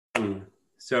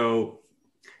So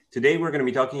today we're going to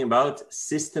be talking about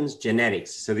systems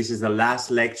genetics. So this is the last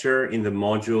lecture in the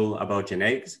module about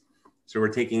genetics. So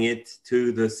we're taking it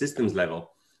to the systems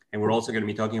level. And we're also going to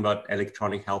be talking about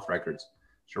electronic health records.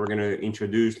 So we're going to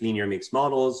introduce linear mixed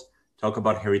models, talk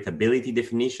about heritability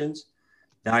definitions,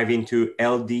 dive into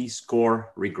LD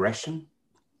score regression,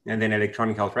 and then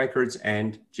electronic health records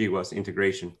and GWAS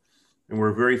integration. And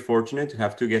we're very fortunate to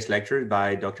have two guest lectures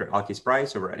by Dr. Alkis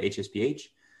Price over at HSPH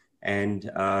and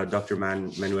Dr.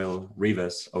 Manuel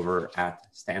Rivas over at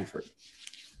Stanford.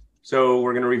 So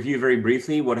we're going to review very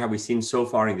briefly what have we seen so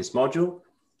far in this module,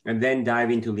 and then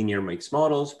dive into linear mixed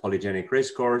models, polygenic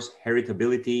risk scores,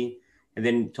 heritability, and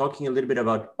then talking a little bit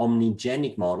about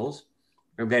omnigenic models,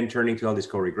 and then turning to LD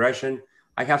score regression.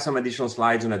 I have some additional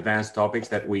slides on advanced topics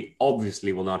that we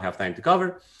obviously will not have time to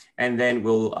cover, and then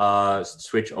we'll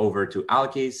switch over to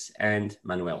Alkis and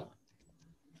Manuel.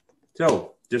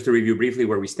 So just to review briefly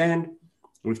where we stand,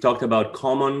 we've talked about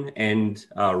common and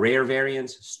rare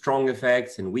variants, strong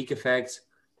effects and weak effects,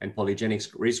 and polygenic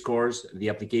risk scores, the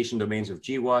application domains of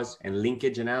GWAS, and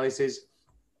linkage analysis.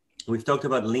 We've talked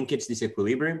about linkage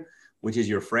disequilibrium, which is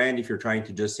your friend if you're trying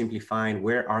to just simply find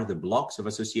where are the blocks of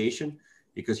association,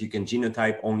 because you can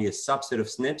genotype only a subset of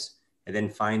SNPs and then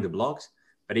find the blocks,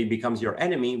 but it becomes your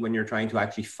enemy when you're trying to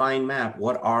actually find map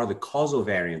what are the causal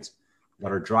variants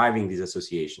that are driving these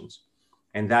associations.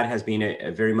 And that has been a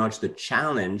very much the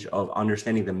challenge of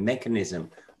understanding the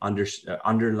mechanism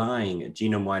underlying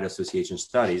genome-wide association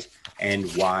studies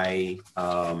and why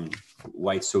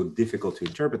it's so difficult to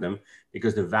interpret them,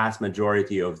 because the vast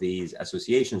majority of these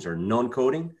associations are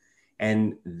non-coding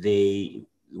and they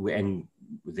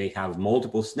have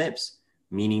multiple SNPs,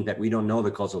 meaning that we don't know the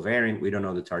causal variant, we don't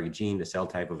know the target gene, the cell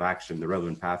type of action, the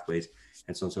relevant pathways,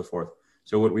 and so on and so forth.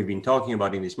 So what we've been talking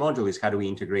about in this module is how do we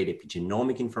integrate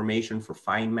epigenomic information for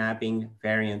fine mapping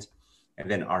variants, and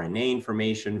then RNA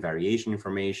information, variation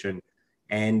information,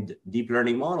 and deep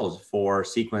learning models for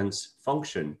sequence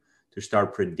function to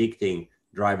start predicting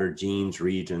driver genes,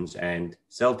 regions, and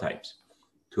cell types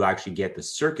to actually get the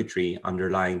circuitry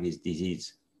underlying these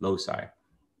disease loci.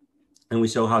 And we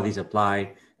saw how these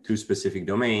apply to specific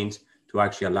domains to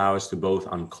actually allow us to both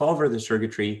uncover the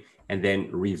circuitry and then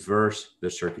reverse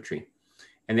the circuitry.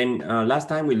 And then last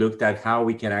time we looked at how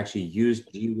we can actually use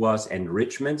GWAS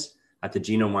enrichments at the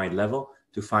genome-wide level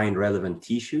to find relevant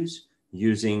tissues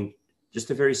using just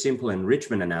a very simple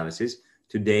enrichment analysis.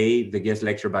 Today, the guest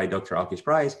lecture by Dr. Alkis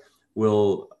Price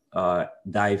will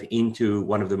dive into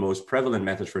one of the most prevalent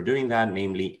methods for doing that,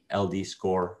 namely LD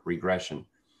score regression.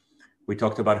 We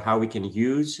talked about how we can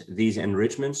use these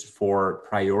enrichments for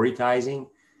prioritizing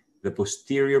the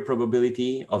posterior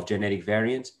probability of genetic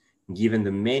variants, given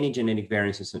the many genetic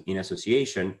variants in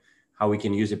association, how we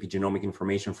can use epigenomic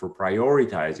information for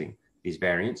prioritizing these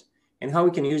variants, and how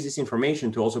we can use this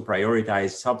information to also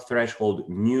prioritize subthreshold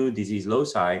new disease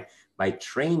loci by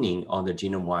training on the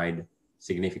genome-wide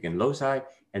significant loci,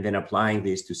 and then applying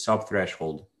this to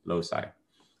subthreshold loci.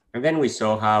 And then we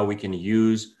saw how we can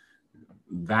use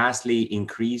vastly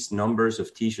increased numbers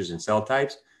of tissues and cell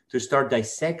types to start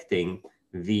dissecting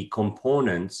the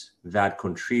components that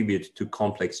contribute to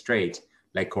complex traits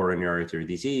like coronary artery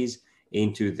disease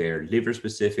into their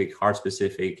liver-specific,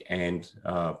 heart-specific, and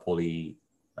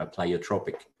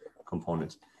pleiotropic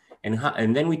components.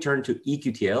 And then we turn to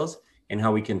EQTLs and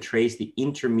how we can trace the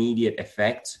intermediate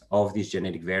effects of these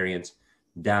genetic variants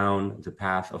down the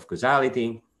path of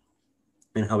causality,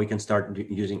 and how we can start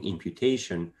using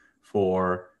imputation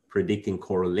for predicting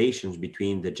correlations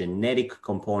between the genetic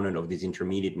component of these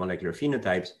intermediate molecular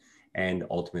phenotypes and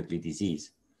ultimately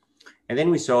disease. And then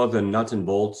we saw the nuts and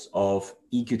bolts of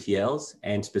EQTLs,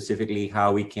 and specifically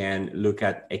how we can look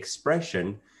at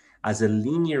expression as a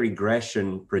linear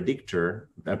regression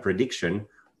prediction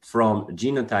from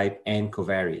genotype and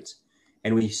covariates.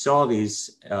 And we saw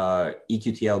this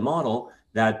EQTL model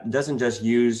that doesn't just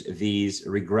use these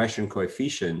regression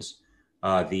coefficients,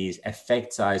 these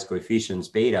effect size coefficients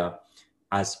beta,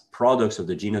 as products of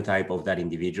the genotype of that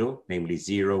individual, namely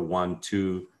 0, 1,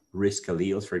 2 risk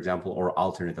alleles, for example, or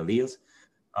alternate alleles,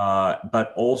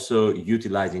 but also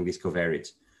utilizing these covariates.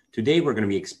 Today, we're going to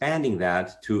be expanding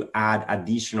that to add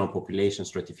additional population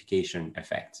stratification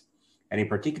effects. And in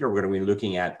particular, we're going to be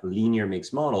looking at linear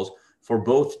mixed models for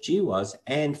both GWAS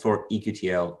and for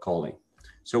EQTL calling.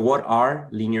 So what are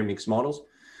linear mixed models?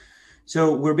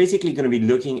 So we're basically going to be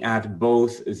looking at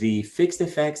both the fixed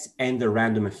effects and the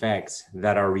random effects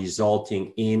that are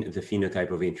resulting in the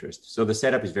phenotype of interest. So the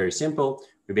setup is very simple.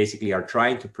 We basically are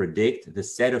trying to predict the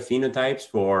set of phenotypes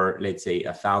for, let's say,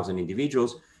 1,000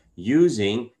 individuals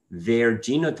using their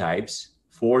genotypes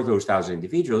for those 1,000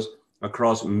 individuals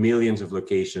across millions of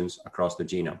locations across the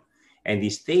genome. And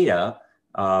these theta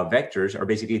vectors are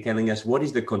basically telling us what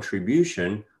is the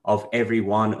contribution of every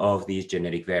one of these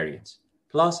genetic variants,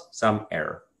 plus some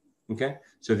error. Okay,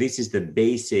 so this is the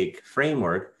basic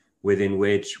framework within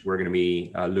which we're going to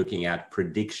be looking at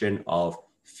prediction of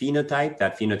phenotype.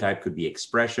 That phenotype could be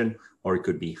expression or it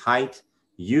could be height,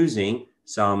 using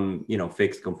some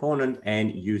fixed component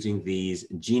and using these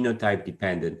genotype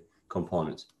dependent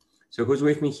components. So who's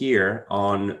with me here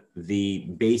on the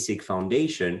basic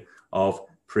foundation of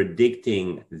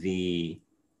predicting the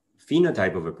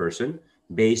phenotype of a person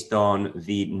based on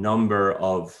the number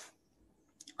of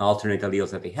alternate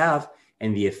alleles that they have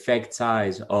and the effect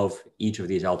size of each of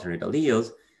these alternate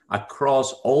alleles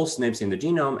across all SNPs in the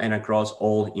genome and across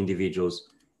all individuals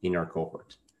in our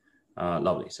cohort.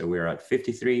 Lovely. So we're at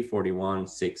 53, 41,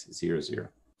 600.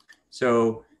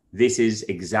 So this is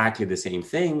exactly the same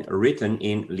thing written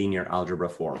in linear algebra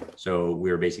form. So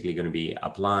we're basically going to be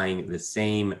applying the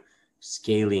same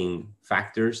scaling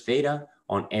factors, theta,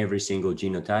 on every single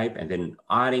genotype, and then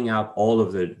adding up all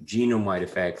of the genome-wide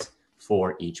effects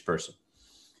for each person.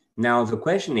 Now, the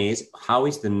question is, how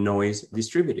is the noise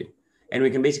distributed? And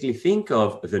we can basically think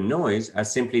of the noise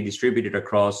as simply distributed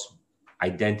across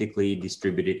identically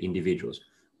distributed individuals,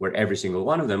 where every single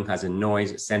one of them has a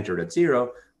noise centered at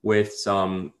 0 with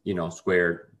some,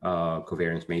 squared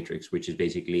covariance matrix, which is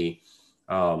basically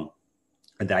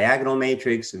a diagonal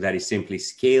matrix that is simply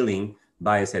scaling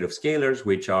by a set of scalars,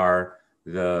 which are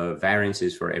the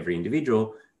variances for every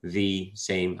individual, the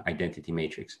same identity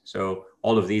matrix. So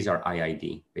all of these are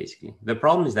IID, basically. The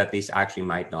problem is that this actually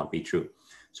might not be true.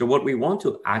 So what we want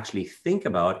to actually think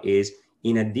about is,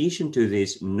 in addition to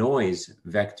this noise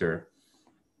vector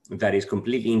that is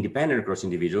completely independent across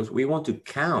individuals, we want to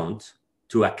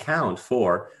account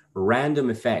for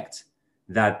random effects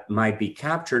that might be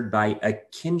captured by a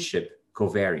kinship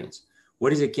covariance.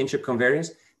 What is a kinship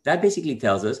covariance? That basically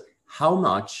tells us how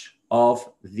much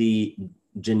of the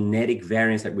genetic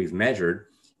variance that we've measured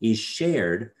is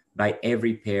shared by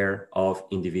every pair of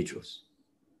individuals.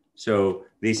 So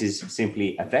this is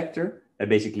simply a vector that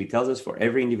basically tells us for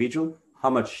every individual how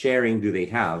much sharing do they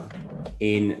have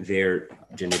in their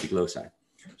genetic loci.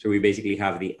 So we basically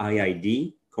have the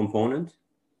IID component,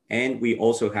 and we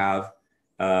also have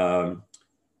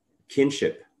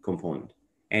kinship component.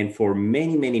 And for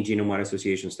many, many genome-wide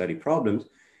association study problems,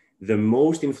 the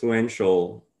most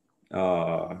influential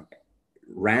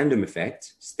random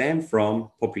effects stem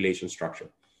from population structure.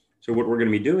 So what we're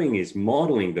going to be doing is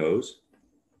modeling those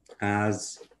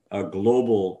as a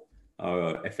global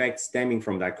effect stemming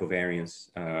from that covariance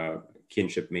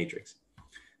kinship matrix.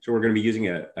 So we're going to be using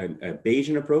a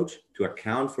Bayesian approach to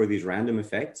account for these random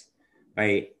effects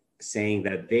by saying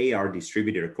that they are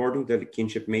distributed according to the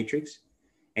kinship matrix,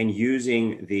 and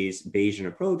using this Bayesian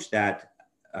approach that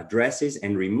addresses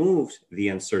and removes the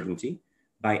uncertainty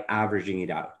by averaging it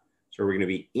out. So we're going to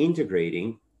be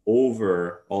integrating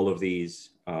over all of these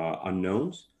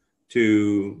unknowns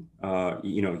to,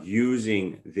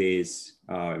 using this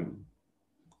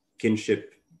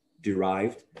kinship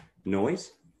derived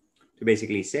noise to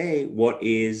basically say what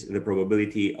is the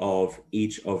probability of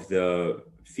each of the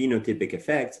phenotypic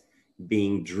effects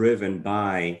being driven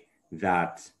by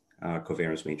that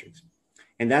covariance matrix.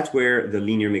 And that's where the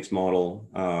linear mixed model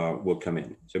will come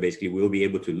in. So basically, we'll be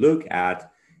able to look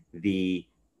at the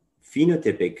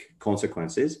phenotypic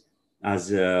consequences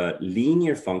as a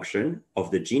linear function of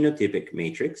the genotypic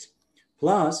matrix,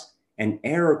 plus an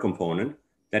error component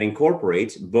that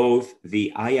incorporates both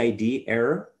the IID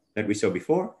error that we saw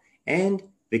before and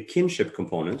the kinship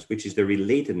components, which is the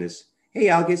relatedness. Hey,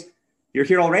 Alkis, you're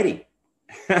here already.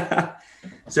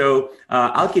 So,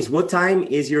 Alkis, what time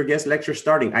is your guest lecture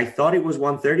starting? I thought it was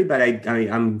 1:30, but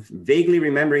I'm vaguely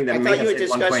remembering that I thought you had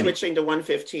discussed switching to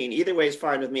 1:15. Either way is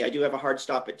fine with me. I do have a hard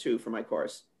stop at 2 for my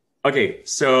course. Okay,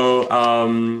 so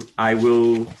I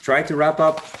will try to wrap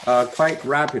up quite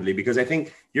rapidly because I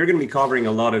think you're going to be covering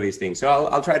a lot of these things. So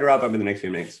I'll try to wrap up in the next few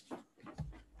minutes.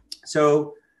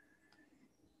 So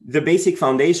the basic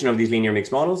foundation of these linear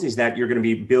mixed models is that you're going to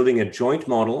be building a joint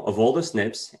model of all the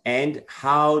SNPs and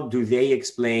how do they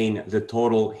explain the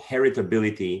total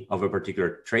heritability of a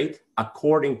particular trait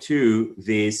according to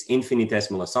this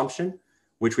infinitesimal assumption,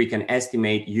 which we can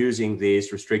estimate using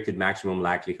this restricted maximum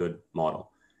likelihood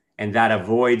model. And that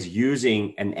avoids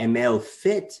using an ML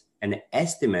fit, an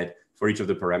estimate for each of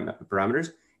the parameters,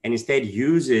 and instead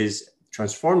uses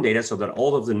transform data so that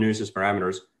all of the nuisance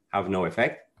parameters have no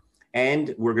effect.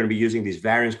 And we're going to be using this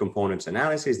variance components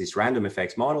analysis, this random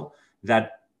effects model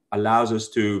that allows us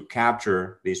to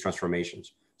capture these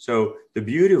transformations. So the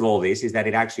beauty of all this is that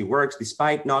it actually works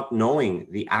despite not knowing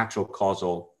the actual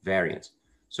causal variance.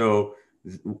 So,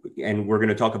 and we're going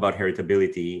to talk about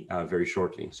heritability very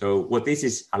shortly. So what this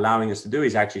is allowing us to do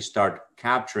is actually start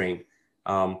capturing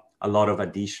a lot of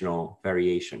additional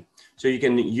variation. So you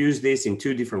can use this in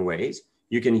two different ways.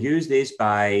 You can use this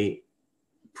by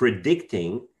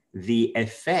predicting the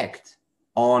effect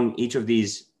on each of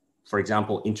these, for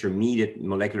example, intermediate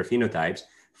molecular phenotypes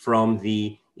from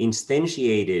the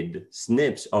instantiated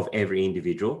SNPs of every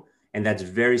individual. And that's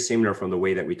very similar from the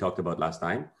way that we talked about last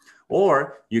time.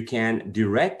 Or you can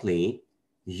directly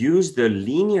use the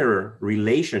linear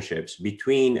relationships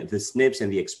between the SNPs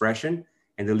and the expression,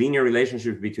 and the linear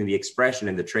relationships between the expression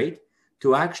and the trait,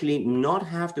 to actually not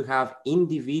have to have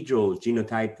individual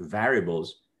genotype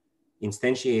variables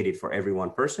instantiated for every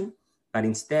one person, but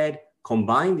instead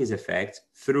combine these effects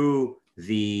through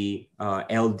the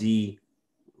LD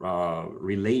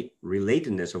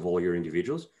relatedness of all your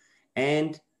individuals,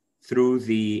 and through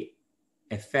the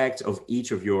effects of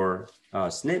each of your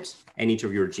SNPs and each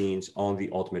of your genes on the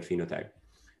ultimate phenotype.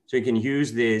 So you can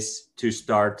use this to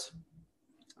start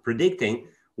predicting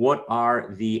what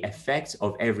are the effects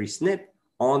of every SNP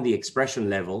on the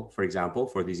expression level, for example,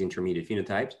 for these intermediate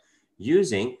phenotypes,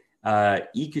 using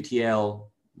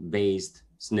EQTL-based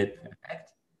SNP effect,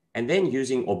 and then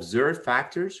using observed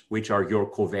factors, which are your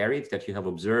covariates that you have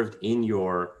observed in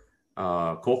your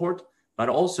cohort, but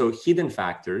also hidden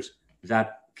factors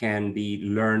that can be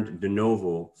learned de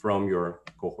novo from your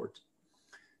cohort.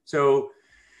 So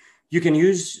you can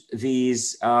use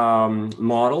these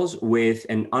models with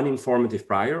an uninformative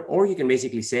prior, or you can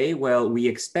basically say, well, we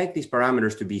expect these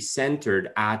parameters to be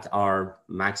centered at our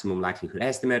maximum likelihood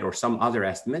estimate or some other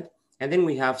estimate, and then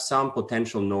we have some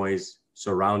potential noise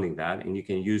surrounding that, and you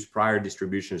can use prior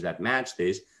distributions that match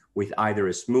this with either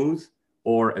a smooth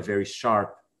or a very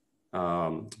sharp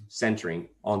centering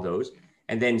on those,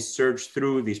 and then search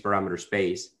through this parameter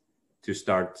space to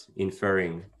start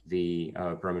inferring the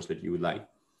parameters that you would like.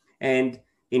 And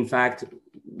in fact,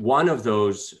 one of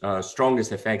those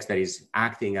strongest effects that is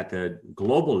acting at the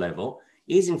global level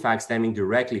is in fact stemming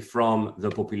directly from the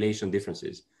population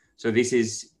differences. So this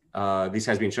has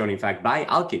been shown, in fact, by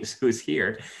Alkis, who's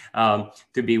here,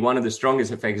 to be one of the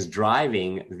strongest effects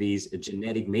driving these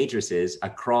genetic matrices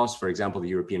across, for example, the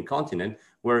European continent,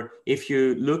 where if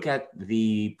you look at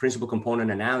the principal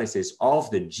component analysis of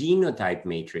the genotype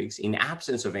matrix in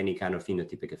absence of any kind of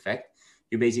phenotypic effect,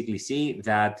 you basically see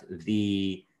that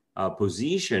the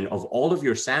position of all of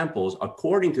your samples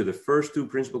according to the first two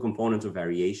principal components of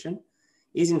variation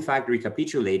is in fact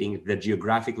recapitulating the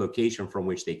geographic location from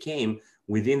which they came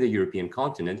within the European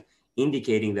continent,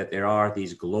 indicating that there are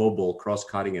these global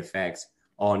cross-cutting effects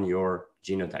on your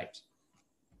genotypes.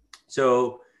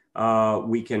 So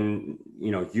we can,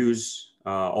 use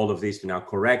all of this to now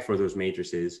correct for those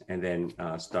matrices and then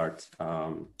start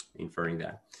inferring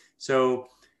that. So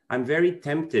I'm very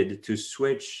tempted to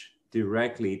switch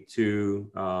directly to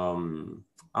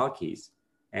Alkis,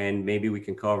 and maybe we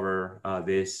can cover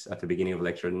this at the beginning of the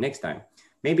lecture next time.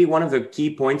 Maybe one of the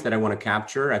key points that I want to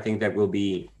capture, I think that will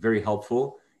be very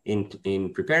helpful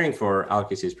in preparing for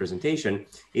Alkis's presentation,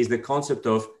 is the concept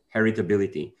of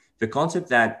heritability. The concept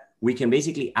that we can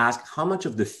basically ask how much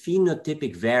of the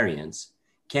phenotypic variance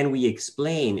can we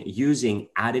explain using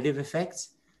additive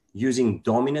effects, using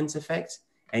dominance effects,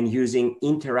 and using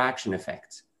interaction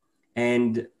effects.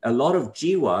 And a lot of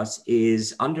GWAS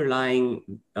is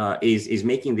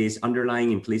making this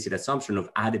underlying implicit assumption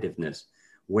of additiveness,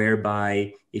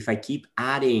 whereby if I keep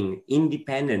adding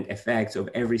independent effects of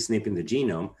every SNP in the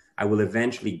genome, I will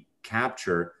eventually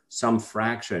capture some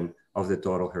fraction of the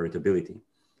total heritability.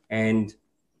 And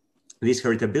this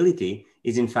heritability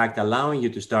is in fact allowing you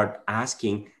to start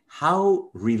asking how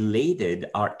related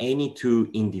are any two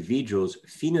individuals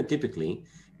phenotypically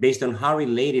based on how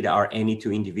related are any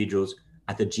two individuals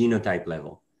at the genotype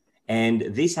level. And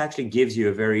this actually gives you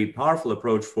a very powerful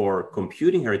approach for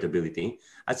computing heritability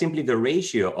as simply the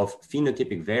ratio of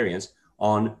phenotypic variance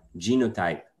on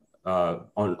genotype, of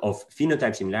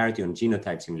phenotype similarity on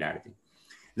genotype similarity.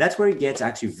 That's where it gets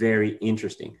actually very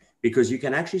interesting, because you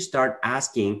can actually start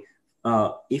asking,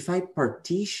 if I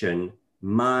partition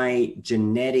my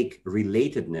genetic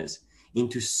relatedness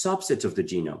into subsets of the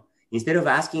genome, instead of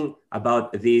asking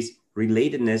about this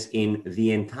relatedness in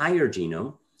the entire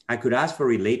genome, I could ask for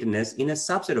relatedness in a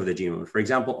subset of the genome. For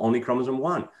example, only chromosome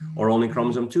 1, or only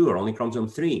chromosome 2, or only chromosome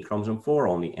 3, chromosome 4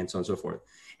 only, and so on and so forth.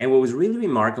 And what was really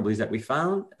remarkable is that we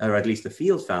found, or at least the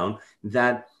field found,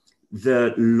 that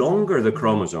the longer the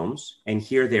chromosomes, and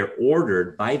here they're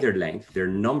ordered by their length, they're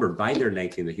numbered by their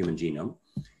length in the human genome,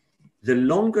 the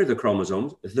longer the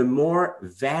chromosomes, the more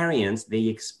variance they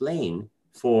explain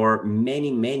for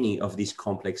many, many of these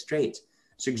complex traits,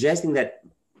 suggesting that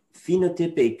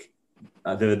phenotypic,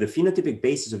 the phenotypic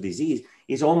basis of disease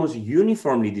is almost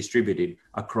uniformly distributed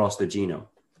across the genome.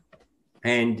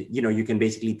 And you can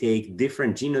basically take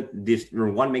different 1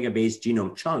 megabase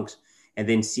genome chunks and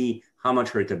then see how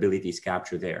much heritability is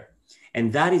captured there.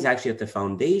 And that is actually at the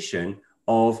foundation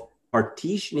of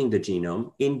partitioning the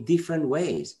genome in different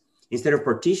ways. Instead of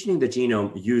partitioning the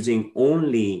genome using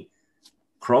only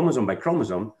chromosome by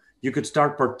chromosome, you could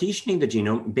start partitioning the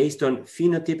genome based on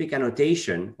phenotypic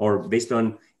annotation or based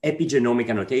on epigenomic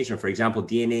annotation, for example,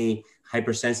 DNA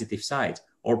hypersensitive sites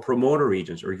or promoter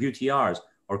regions or UTRs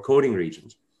or coding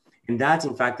regions. And that's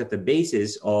in fact at the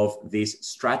basis of this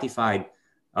stratified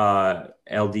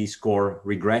LD score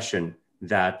regression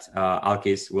that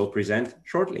Alkis will present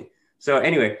shortly. So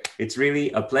anyway, it's really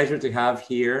a pleasure to have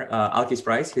here Alkis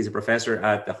Price. He's a professor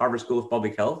at the Harvard School of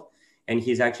Public Health, and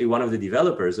he's actually one of the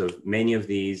developers of many of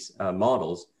these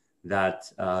models that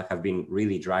have been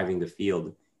really driving the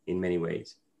field in many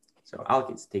ways. So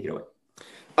Alkis, take it away.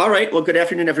 All right. Well, good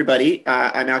afternoon, everybody.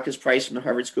 I'm Alkis Price from the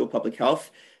Harvard School of Public Health,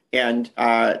 and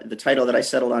the title that I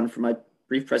settled on for my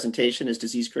brief presentation is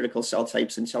Disease-Critical Cell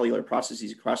Types and Cellular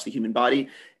Processes Across the Human Body.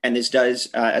 And this does,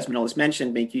 as Manolis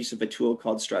mentioned, make use of a tool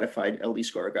called Stratified LD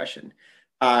score regression.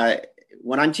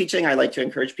 When I'm teaching, I like to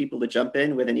encourage people to jump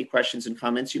in with any questions and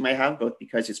comments you may have, both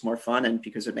because it's more fun and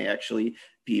because it may actually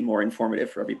be more informative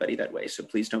for everybody that way. So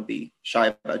please don't be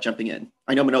shy about jumping in.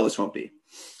 I know Manolis won't be.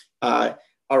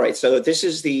 All right, so this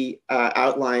is the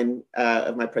outline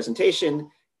of my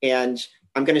presentation. And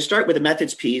I'm going to start with a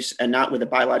methods piece and not with a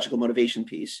biological motivation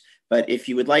piece. But if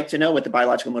you would like to know what the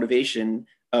biological motivation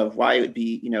of why it would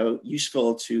be,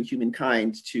 useful to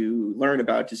humankind to learn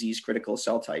about disease-critical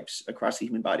cell types across the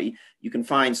human body, you can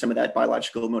find some of that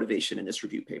biological motivation in this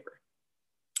review paper.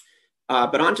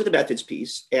 But on to the methods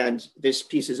piece, and this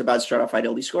piece is about stratified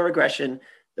LD score regression.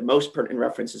 The most pertinent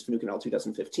reference is Finucane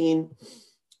 2015.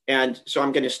 And so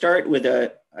I'm going to start with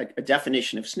a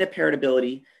definition of SNP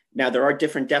heritability. Now, there are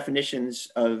different definitions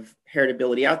of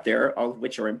heritability out there, all of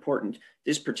which are important.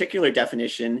 This particular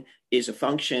definition is a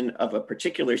function of a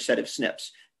particular set of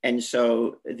SNPs. And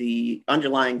so the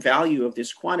underlying value of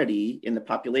this quantity in the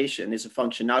population is a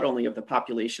function not only of the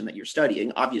population that you're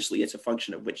studying, obviously it's a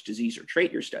function of which disease or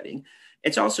trait you're studying,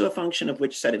 it's also a function of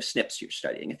which set of SNPs you're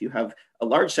studying. If you have a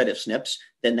large set of SNPs,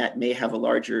 then that may have a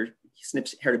larger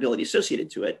SNPs heritability associated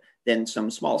to it than some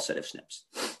small set of SNPs.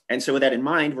 And so with that in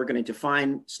mind, we're going to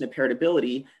define SNP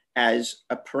heritability as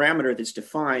a parameter that's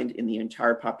defined in the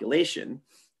entire population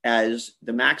as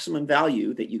the maximum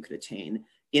value that you could attain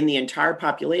in the entire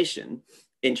population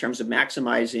in terms of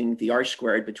maximizing the R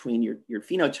squared between your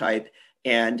phenotype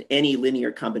and any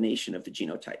linear combination of the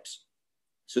genotypes.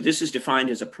 So this is defined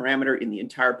as a parameter in the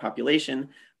entire population.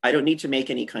 I don't need to make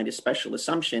any kind of special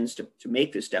assumptions to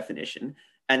make this definition.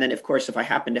 And then, of course, if I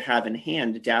happen to have in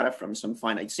hand data from some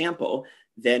finite sample,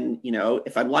 then,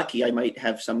 if I'm lucky, I might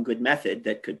have some good method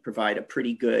that could provide a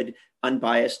pretty good,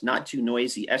 unbiased, not too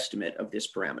noisy estimate of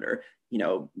this parameter,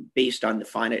 based on the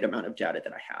finite amount of data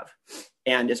that I have.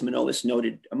 And as Manolis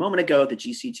noted a moment ago, the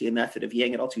GCTA method of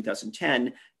Yang et al.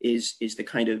 2010 is the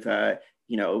kind of,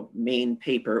 main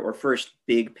paper or first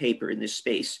big paper in this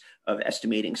space of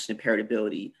estimating SNP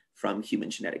heritability from human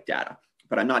genetic data.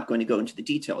 But I'm not going to go into the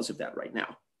details of that right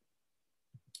now.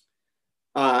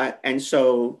 And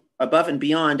so above and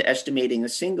beyond estimating a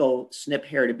single SNP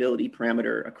heritability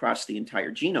parameter across the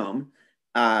entire genome,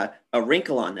 a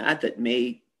wrinkle on that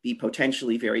may be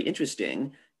potentially very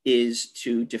interesting is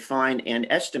to define and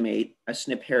estimate a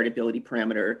SNP heritability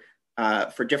parameter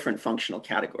for different functional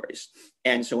categories.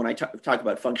 And so when I talk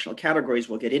about functional categories,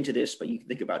 we'll get into this, but you can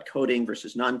think about coding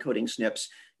versus non-coding SNPs,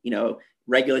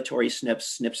 regulatory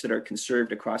SNPs, SNPs that are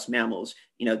conserved across mammals.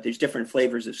 There's different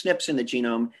flavors of SNPs in the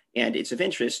genome, and it's of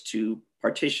interest to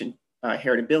partition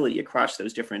heritability across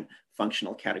those different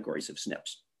functional categories of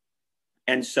SNPs.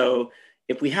 And so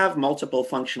if we have multiple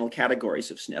functional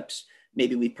categories of SNPs,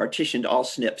 maybe we partitioned all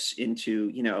SNPs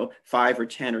into 5 or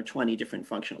 10 or 20 different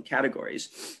functional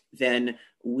categories, then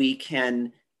we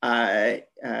can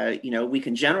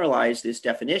generalize this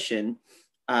definition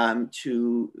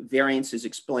to variances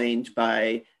explained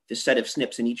by the set of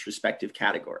SNPs in each respective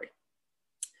category.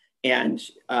 And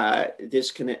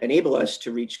this can enable us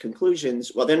to reach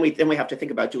conclusions. Well, then we have to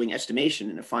think about doing estimation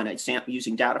in a finite sample,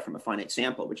 using data from a finite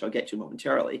sample, which I'll get to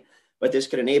momentarily. but this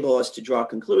could enable us to draw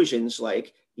conclusions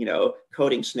like,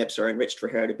 coding SNPs are enriched for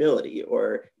heritability,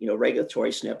 or,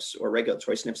 regulatory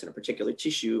SNPs in a particular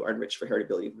tissue are enriched for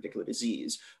heritability of a particular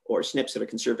disease, or SNPs that are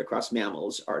conserved across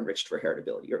mammals are enriched for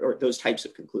heritability, or those types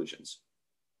of conclusions.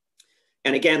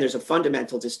 And again, there's a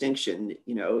fundamental distinction,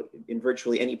 in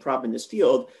virtually any problem in this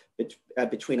field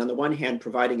between, on the one hand,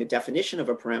 providing a definition of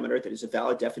a parameter that is a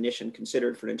valid definition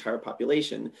considered for an entire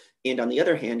population, and on the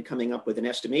other hand, coming up with an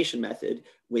estimation method,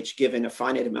 which given a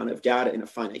finite amount of data in a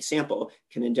finite sample,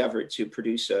 can endeavor to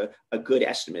produce a good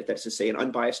estimate, that's to say an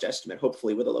unbiased estimate,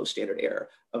 hopefully with a low standard error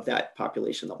of that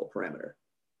population level parameter.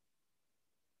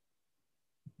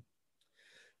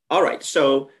 All right,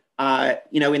 so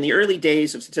in the early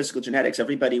days of statistical genetics,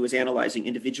 everybody was analyzing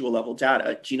individual level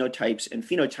data, genotypes and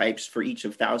phenotypes for each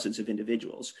of thousands of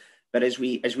individuals. But as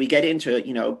we get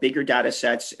into, bigger data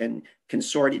sets and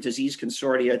disease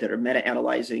consortia that are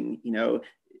meta-analyzing,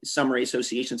 summary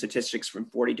association statistics from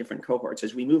 40 different cohorts,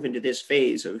 as we move into this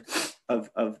phase of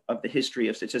the history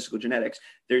of statistical genetics,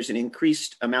 there's an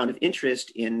increased amount of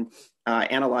interest in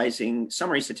analyzing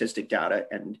summary statistic data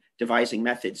and devising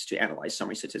methods to analyze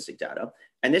summary statistic data.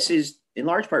 And this is in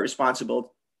large part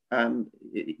responsible, this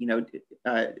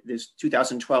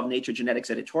 2012 Nature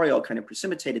Genetics editorial kind of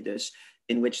precipitated this,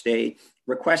 in which they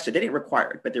didn't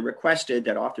require it, but they requested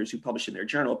that authors who publish in their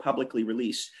journal publicly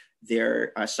release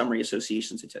their summary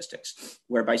association statistics,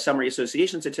 where by summary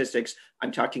association statistics,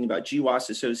 I'm talking about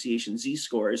GWAS association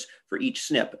z-scores for each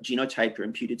SNP, genotype or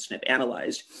imputed SNP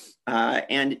analyzed.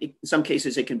 And in some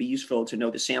cases, it can be useful to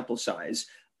know the sample size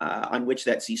on which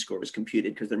that z-score was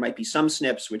computed, because there might be some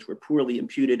SNPs which were poorly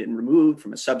imputed and removed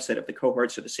from a subset of the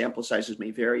cohort, so the sample sizes may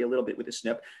vary a little bit with the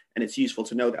SNP, and it's useful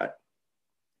to know that.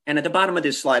 And at the bottom of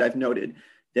this slide, I've noted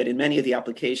that in many of the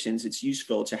applications, it's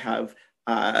useful to have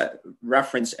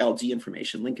reference LD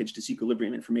information, linkage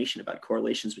disequilibrium information about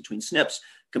correlations between SNPs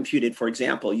computed, for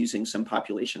example, using some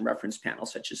population reference panel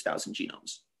such as 1,000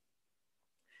 genomes.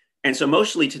 And so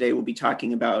mostly today we'll be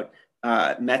talking about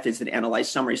methods that analyze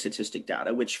summary statistic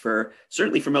data, which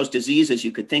certainly for most diseases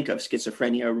you could think of,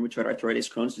 schizophrenia, rheumatoid arthritis,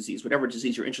 Crohn's disease, whatever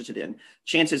disease you're interested in,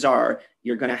 chances are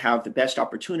you're going to have the best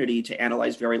opportunity to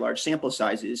analyze very large sample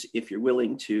sizes if you're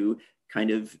willing to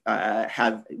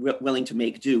willing to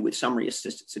make do with summary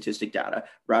statistic data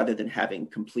rather than having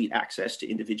complete access to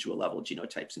individual level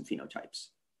genotypes and phenotypes.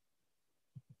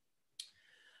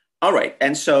 All right,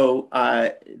 and so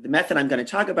the method I'm going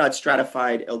to talk about,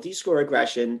 stratified LD score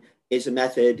regression, is a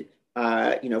method,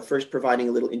 first providing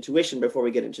a little intuition before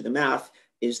we get into the math,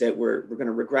 is that we're going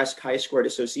to regress chi-squared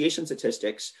association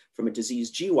statistics from a disease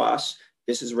GWAS.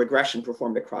 This is a regression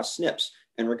performed across SNPs,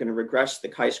 and we're going to regress the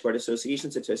chi-squared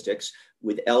association statistics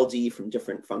with LD from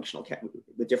different functional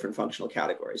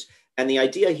categories. And the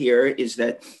idea here is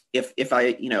that if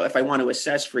I want to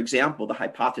assess, for example, the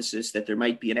hypothesis that there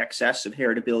might be an excess of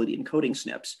heritability in coding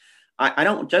SNPs, I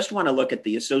don't just want to look at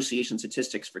the association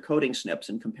statistics for coding SNPs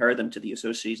and compare them to the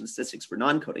association statistics for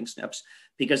non-coding SNPs,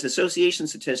 because the association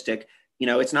statistic,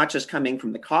 it's not just coming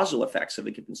from the causal effects of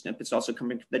a given SNP, it's also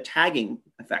coming from the tagging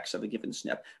effects of a given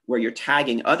SNP, where you're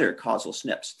tagging other causal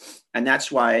SNPs. And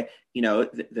that's why,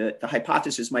 the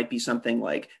hypothesis might be something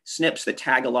like SNPs that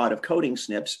tag a lot of coding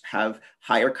SNPs have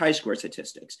higher chi-square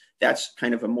statistics. That's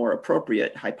kind of a more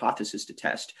appropriate hypothesis to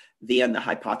test than the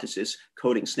hypothesis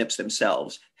coding SNPs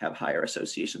themselves have higher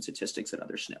association statistics than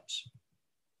other SNPs.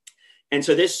 And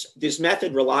so this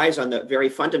method relies on the very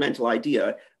fundamental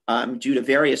idea, due to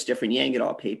various different Yang et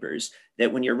al. Papers,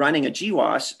 that when you're running a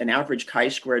GWAS, an average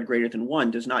chi-squared greater than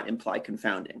 1 does not imply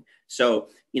confounding. So,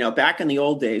 back in the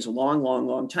old days, a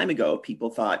long time ago, people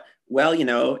thought, well,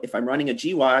 if I'm running a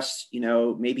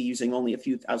GWAS, maybe using only a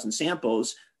few thousand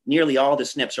samples, nearly all the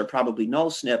SNPs are probably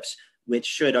null SNPs, which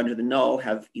should, under the null,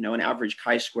 have, an average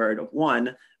chi-squared of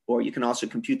 1. Or you can also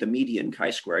compute the median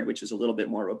chi-squared, which is a little bit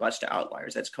more robust to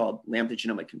outliers. That's called lambda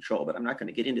genomic control, but I'm not going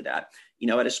to get into that.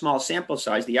 At a small sample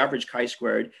size, the average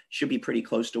chi-squared should be pretty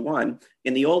close to 1.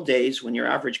 In the old days, when your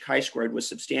average chi-squared was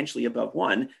substantially above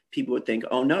 1, people would think,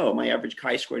 oh no, my average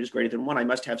chi-squared is greater than 1. I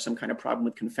must have some kind of problem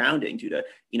with confounding due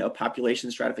to,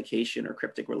 population stratification or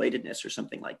cryptic relatedness or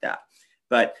something like that.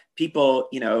 But people,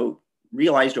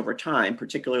 realized over time,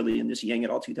 particularly in this Yang et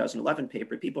al. 2011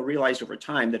 paper, people realized over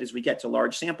time that as we get to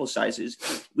large sample sizes,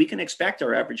 we can expect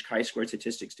our average chi-squared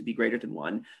statistics to be greater than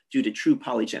 1 due to true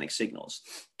polygenic signals.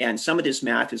 And some of this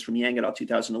math is from Yang et al.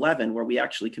 2011, where we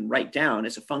actually can write down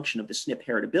as a function of the SNP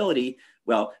heritability,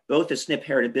 well, both the SNP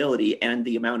heritability and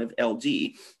the amount of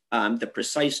LD, the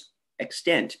precise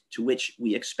extent to which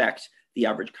we expect the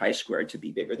average chi-squared to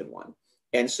be bigger than 1.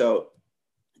 And so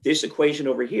this equation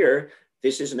over here,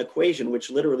 this is an equation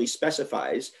which literally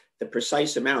specifies the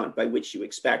precise amount by which you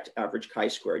expect average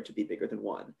chi-squared to be bigger than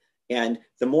 1. And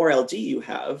the more LD you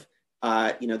have,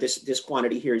 this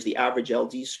quantity here is the average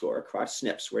LD score across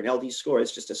SNPs, where an LD score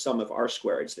is just a sum of R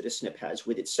squareds that a SNP has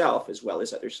with itself as well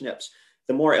as other SNPs.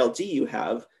 The more LD you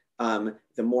have,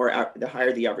 the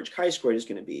higher the average chi-squared is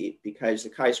going to be, because the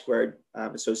chi-squared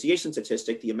association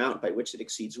statistic, the amount by which it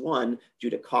exceeds 1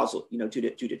 due to causal, due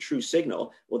to true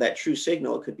signal. Well, that true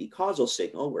signal could be causal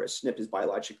signal, where a SNP is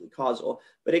biologically causal,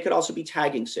 but it could also be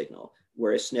tagging signal,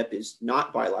 where a SNP is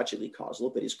not biologically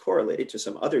causal, but is correlated to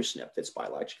some other SNP that's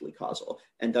biologically causal,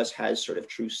 and thus has sort of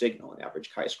true signal, an average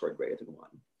chi-squared greater than 1.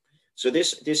 So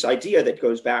this idea that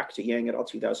goes back to Yang et al.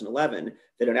 2011,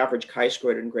 that an average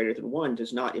chi-squared and greater than 1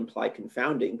 does not imply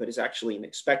confounding, but is actually an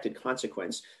expected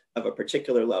consequence of a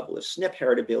particular level of SNP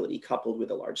heritability coupled with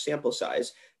a large sample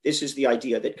size. This is the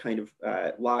idea that kind of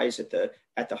lies at the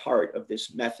heart of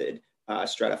this method,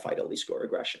 stratified LD score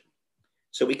regression.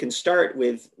 So we can start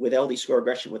with LD score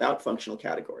regression without functional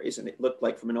categories, and it looked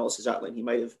like from Manolis' outline he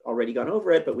might have already gone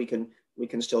over it, but we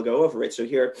can still go over it. So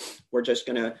here we're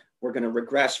gonna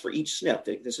regress for each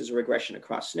SNP. This is a regression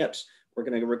across SNPs. We're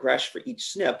gonna regress for each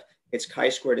SNP its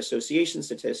chi-squared association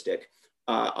statistic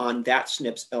on that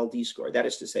SNP's LD score. That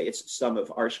is to say, it's sum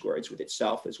of R squareds with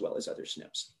itself as well as other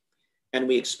SNPs. And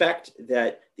we expect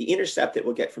that the intercept that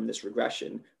we'll get from this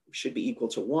regression should be equal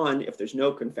to 1 if there's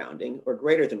no confounding, or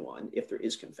greater than 1 if there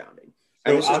is confounding.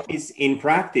 So in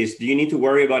practice, do you need to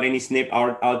worry about any SNP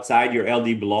outside your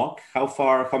LD block? How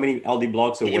many LD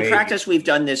blocks away? In practice, we've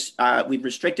done this, we've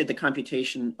restricted the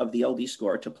computation of the LD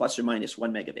score to plus or minus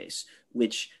 1 megabase,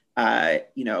 which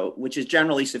is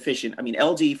generally sufficient. I mean,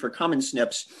 LD for common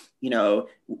SNPs,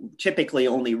 typically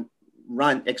only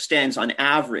extends on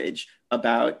average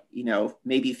about,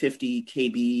 maybe 50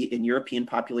 kb in European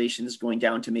populations, going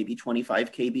down to maybe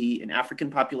 25 kb in African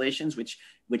populations, which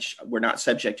were not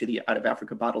subject to the out of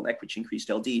Africa bottleneck, which increased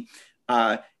LD.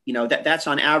 That's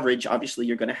on average. Obviously,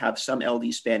 you're going to have some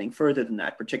LD spanning further than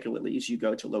that, particularly as you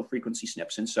go to low frequency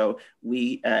SNPs. And so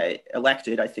we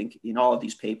elected, I think, in all of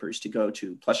these papers to go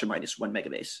to plus or minus 1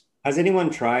 megabase. Has anyone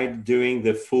tried doing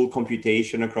the full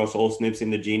computation across all SNPs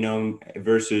in the genome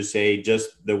versus, say,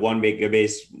 just the 1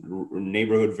 megabase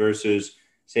neighborhood versus,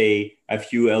 say, a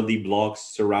few LD blocks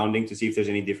surrounding to see if there's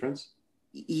any difference?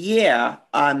 Yeah.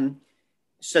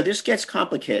 So this gets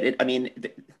complicated. I mean,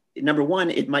 number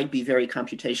one, it might be very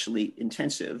computationally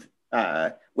intensive.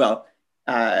 Number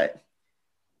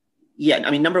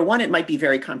one, it might be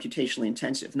very computationally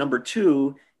intensive. Number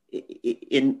two,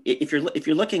 if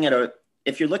you're looking at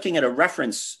a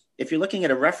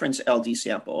reference LD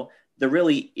sample, there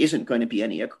really isn't going to be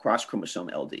any across chromosome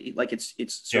LD. Like it's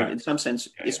sort of in some sense,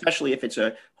 especially if it's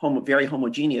a very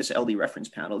homogeneous LD reference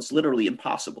panel, it's literally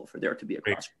impossible for there to be a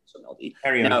cross chromosome LD.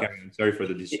 Carry on. Sorry for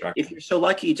the distraction. If you're so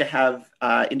lucky to have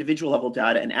individual level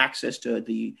data and access to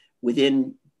the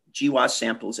within GWAS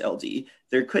samples LD,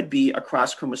 there could be a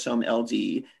cross chromosome LD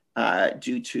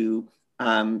due to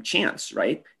chance,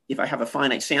 right? If I have a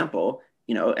finite sample,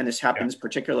 and this happens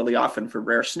particularly often for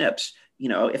rare SNPs,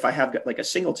 if I have like a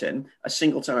singleton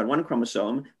on one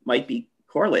chromosome might be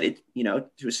correlated,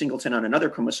 to a singleton on another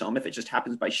chromosome if it just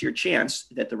happens by sheer chance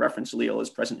that the reference allele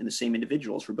is present in the same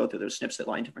individuals for both of those SNPs that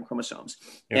lie in different chromosomes.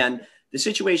 Yeah. And the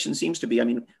situation seems to be,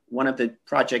 one of the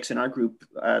projects in our group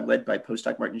led by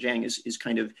postdoc Martin Zhang is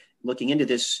kind of looking into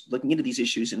these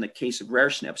issues in the case of rare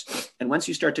SNPs. And once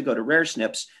you start to go to rare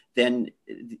SNPs, then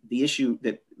the issue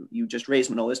that you just raised,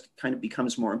 Manolis, kind of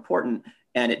becomes more important,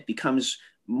 and it becomes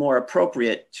more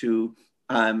appropriate to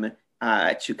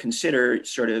consider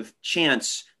sort of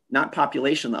chance, not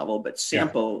population level, but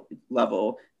sample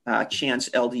level chance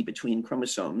LD between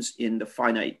chromosomes in the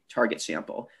finite target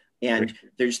sample. And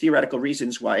there's theoretical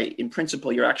reasons why, in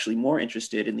principle, you're actually more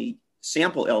interested in the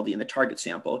sample LD in the target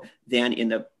sample than in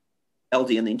the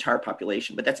LD in the entire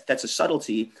population. But that's a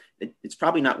subtlety that it's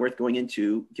probably not worth going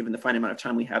into given the finite amount of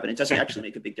time we have, and it doesn't actually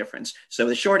make a big difference. So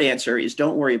the short answer is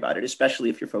don't worry about it, especially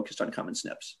if you're focused on common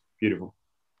SNPs. Beautiful.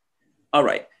 All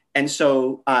right. And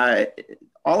so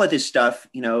all of this stuff,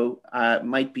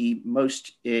 might be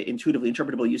most intuitively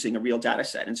interpretable using a real data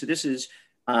set. And so this is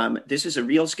a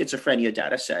real schizophrenia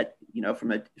data set,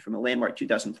 from a landmark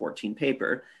 2014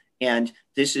 paper. And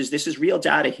this is real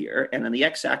data here. And on the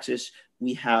x-axis,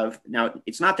 we have, now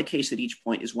it's not the case that each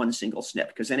point is one single SNP,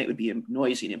 because then it would be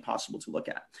noisy and impossible to look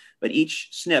at. But each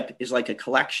SNP is like a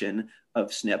collection of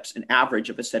SNPs, an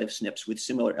average of a set of SNPs with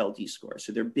similar LD scores.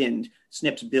 So they're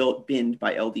SNPs binned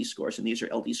by LD scores, and these are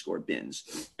LD score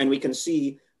bins. And we can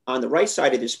see on the right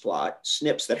side of this plot,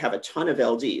 SNPs that have a ton of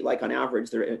LD, like on average,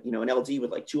 they're, an LD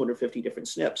with like 250 different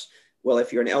SNPs. Well,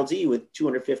 if you're an LD with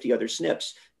 250 other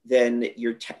SNPs, then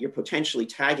you're potentially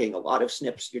tagging a lot of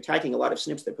SNPs. You're tagging a lot of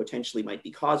SNPs that potentially might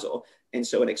be causal. And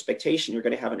so in expectation, you're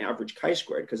going to have an average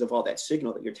chi-squared because of all that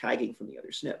signal that you're tagging from the other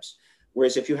SNPs.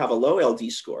 Whereas if you have a low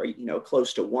LD score,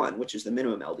 close to 1, which is the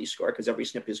minimum LD score, because every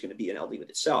SNP is going to be an LD with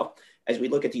itself, as we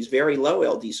look at these very low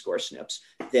LD score SNPs,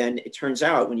 then it turns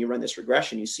out when you run this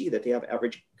regression, you see that they have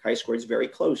average chi-squareds very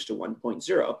close to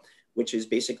 1.0, which is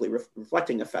basically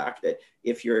reflecting the fact that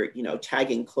if you're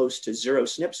tagging close to 0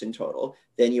 SNPs in total,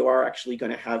 then you are actually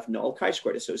going to have null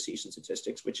chi-squared association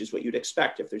statistics, which is what you'd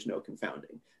expect if there's no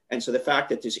confounding. And so the fact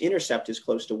that this intercept is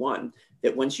close to 1,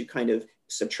 that once you kind of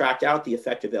subtract out the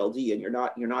effect of LD and you're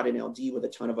not in LD with a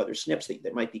ton of other SNPs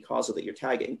that might be causal that you're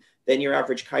tagging, then your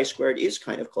average chi-squared is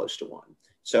kind of close to 1.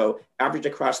 So average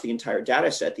across the entire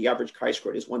data set, the average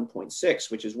chi-squared is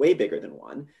 1.6, which is way bigger than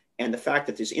 1. And the fact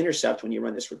that this intercept, when you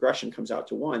run this regression, comes out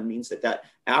to 1 means that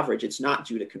average, it's not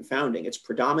due to confounding. It's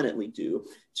predominantly due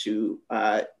to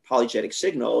polygenic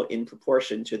signal in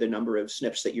proportion to the number of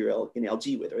SNPs that you're in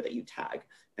LD with or that you tag.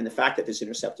 And the fact that this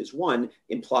intercept is 1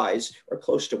 implies, or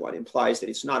close to 1, implies that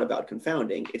it's not about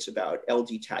confounding, it's about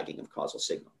LD tagging of causal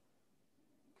signal.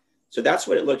 So that's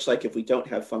what it looks like if we don't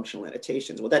have functional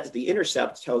annotations. Well, the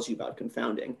intercept tells you about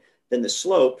confounding. Then the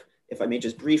slope, if I may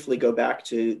just briefly go back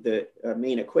to the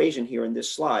main equation here in this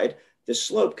slide, the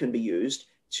slope can be used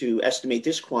to estimate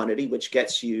this quantity, which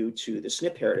gets you to the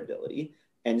SNP heritability.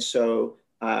 And so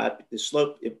the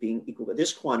slope, it being equal to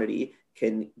this quantity,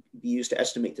 can be used to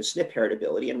estimate the SNP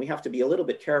heritability. And we have to be a little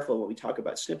bit careful when we talk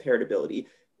about SNP heritability,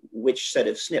 which set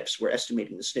of SNPs we're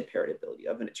estimating the SNP heritability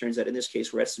of. And it turns out in this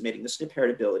case, we're estimating the SNP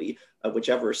heritability of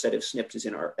whichever set of SNPs is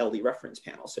in our LD reference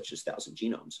panel, such as 1,000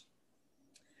 genomes.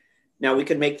 Now we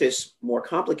can make this more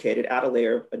complicated, add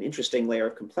an interesting layer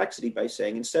of complexity by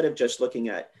saying, instead of just looking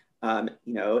at,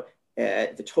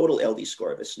 the total LD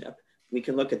score of a SNP, we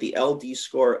can look at the LD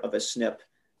score of a SNP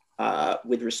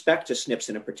with respect to SNPs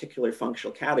in a particular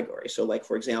functional category. So like,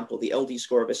 for example, the LD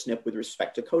score of a SNP with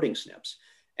respect to coding SNPs.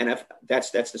 And if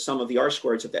that's the sum of the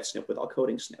R-scores of that SNP with all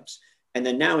coding SNPs. And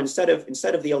then now, instead of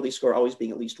the LD score always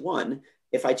being at least 1,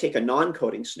 if I take a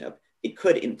non-coding SNP, it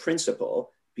could, in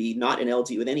principle, be not an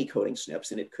LD with any coding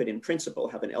SNPs, and it could, in principle,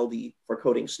 have an LD for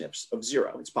coding SNPs of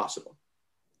 0. It's possible.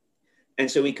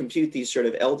 And so we compute these sort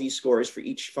of LD scores for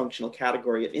each functional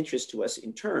category of interest to us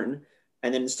in turn.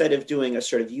 And then instead of doing a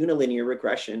sort of unilinear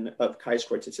regression of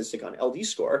chi-squared statistic on LD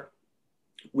score,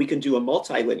 we can do a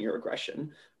multilinear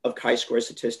regression of chi-square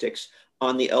statistics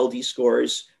on the LD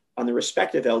scores, on the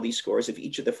respective LD scores of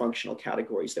each of the functional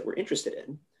categories that we're interested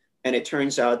in. And it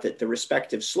turns out that the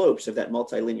respective slopes of that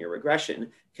multilinear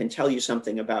regression can tell you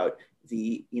something about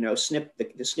the SNP,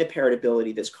 the SNP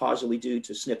heritability that's causally due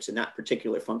to SNPs in that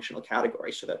particular functional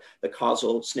category. So the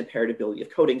causal SNP heritability of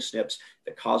coding SNPs,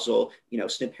 the causal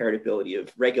SNP heritability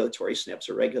of regulatory SNPs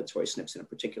or regulatory SNPs in a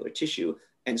particular tissue,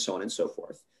 and so on and so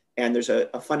forth. And there's a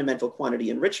fundamental quantity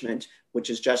enrichment, which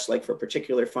is just like for a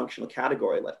particular functional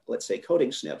category, let's say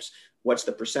coding SNPs, what's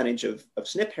the percentage of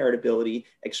SNP heritability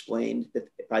explained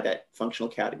by that functional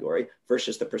category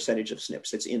versus the percentage of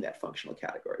SNPs that's in that functional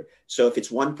category. So if it's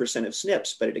 1% of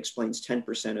SNPs, but it explains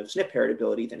 10% of SNP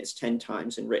heritability, then it's 10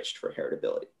 times enriched for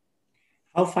heritability.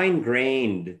 How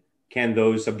fine-grained can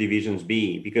those subdivisions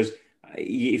be? Because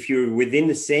if you're within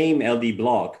the same LD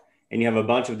block and you have a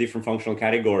bunch of different functional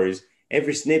categories,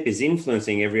 every SNP is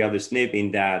influencing every other SNP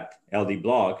in that LD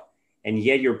block, and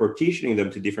yet you're partitioning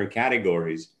them to different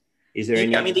categories. Is there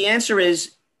any? I mean, the answer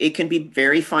is it can be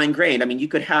very fine-grained. I mean, you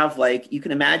could have you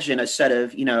can imagine a set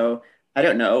of, 100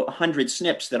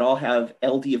 SNPs that all have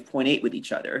LD of 0.8 with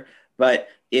each other. But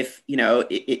if,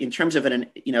 in terms of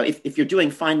if you're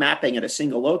doing fine mapping at a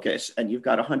single locus and you've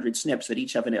got 100 SNPs that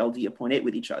each have an LD of 0.8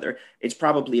 with each other, it's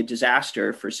probably a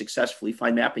disaster for successfully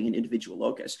fine mapping an individual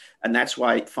locus. And that's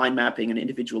why fine mapping an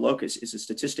individual locus is a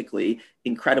statistically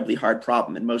incredibly hard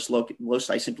problem. And most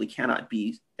loci simply cannot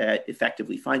be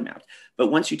effectively fine mapped. But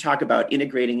once you talk about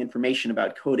integrating information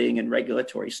about coding and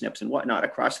regulatory SNPs and whatnot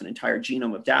across an entire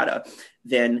genome of data,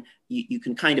 then you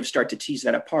can kind of start to tease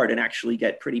that apart and actually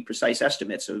get pretty precise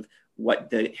estimates of what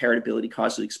the heritability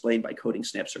causally explained by coding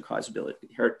SNPs or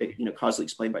causally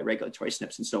explained by regulatory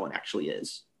SNPs and so on actually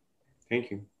is. Thank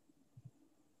you.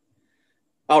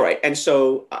 All right, and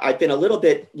so I've been a little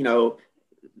bit,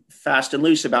 fast and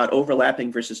loose about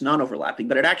overlapping versus non-overlapping,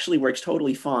 but it actually works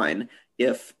totally fine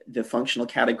if the functional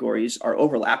categories are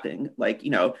overlapping. Like,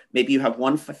 maybe you have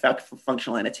one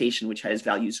functional annotation which has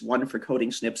values 1 for coding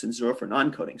SNPs and 0 for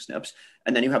non-coding SNPs,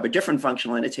 and then you have a different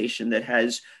functional annotation that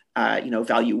has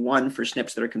value 1 for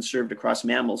SNPs that are conserved across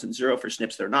mammals and 0 for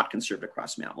SNPs that are not conserved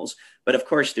across mammals. But of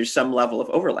course, there's some level of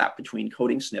overlap between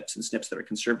coding SNPs and SNPs that are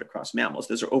conserved across mammals.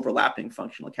 Those are overlapping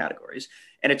functional categories.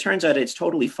 And it turns out it's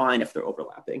totally fine if they're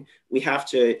overlapping. We have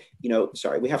to,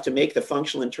 we have to make the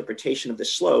functional interpretation of the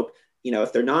slope,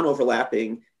 if they're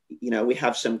non-overlapping, we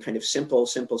have some kind of simple,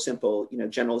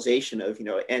 generalization of,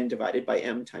 n divided by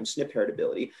m times SNP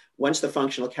heritability. Once the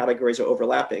functional categories are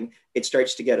overlapping, it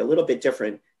starts to get a little bit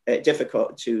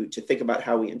difficult to think about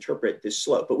how we interpret this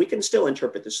slope. But we can still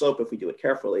interpret the slope if we do it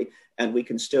carefully, and we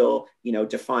can still,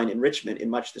 define enrichment in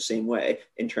much the same way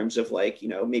in terms of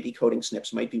maybe coding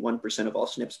SNPs might be 1% of all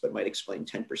SNPs, but might explain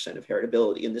 10% of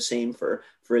heritability, and the same for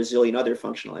a zillion other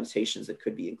functional annotations that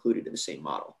could be included in the same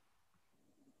model.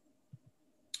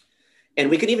 And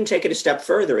we could even take it a step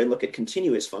further and look at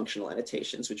continuous functional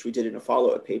annotations, which we did in a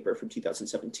follow-up paper from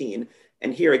 2017.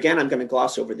 And here again, I'm going to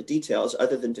gloss over the details,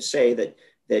 other than to say that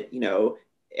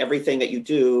everything that you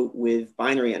do with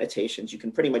binary annotations, you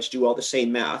can pretty much do all the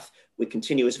same math with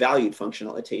continuous valued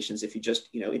functional annotations if you just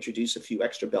introduce a few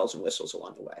extra bells and whistles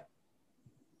along the way.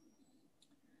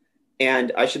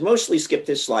 And I should mostly skip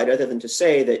this slide, other than to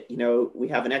say that we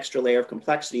have an extra layer of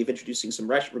complexity of introducing some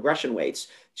regression weights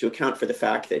to account for the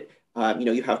fact that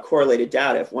you have correlated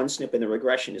data. If one SNP in the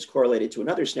regression is correlated to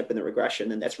another SNP in the regression,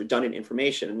 then that's redundant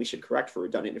information, and we should correct for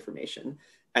redundant information.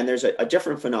 And there's a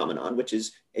different phenomenon, which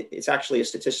is, it's actually a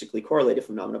statistically correlated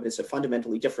phenomenon, but it's a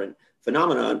fundamentally different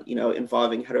phenomenon,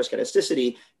 involving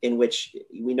heteroscedasticity, in which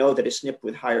we know that a SNP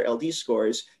with higher LD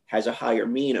scores has a higher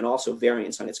mean and also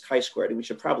variance on its chi-squared, and we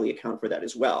should probably account for that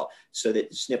as well, so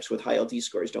that SNPs with high LD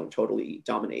scores don't totally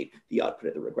dominate the output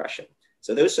of the regression.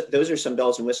 So those are some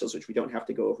bells and whistles which we don't have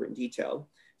to go over in detail.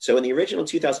 So in the original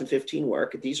 2015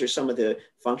 work, these are some of the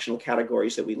functional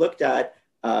categories that we looked at,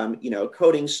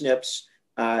 coding SNPs,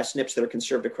 SNPs that are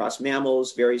conserved across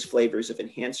mammals, various flavors of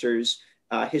enhancers,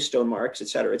 histone marks, et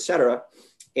cetera,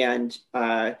 And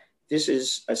this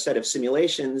is a set of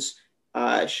simulations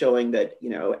showing that,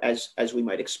 as we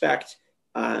might expect,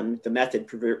 the method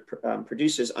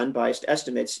produces unbiased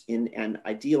estimates in an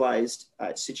idealized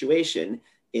situation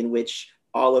in which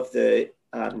all of the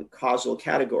causal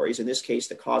categories, in this case,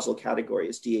 the causal category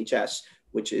is DHS,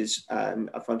 which is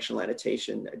a functional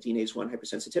annotation, a DNase 1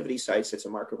 hypersensitivity sites. It's a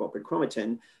marker of open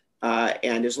chromatin.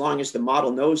 And as long as the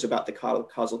model knows about the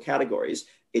causal categories,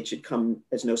 it should come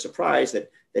as no surprise that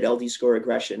LD score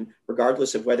regression,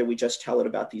 regardless of whether we just tell it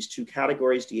about these two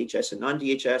categories, DHS and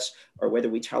non-DHS, or whether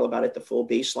we tell about it the full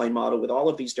baseline model with all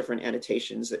of these different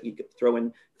annotations, that you could throw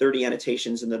in 30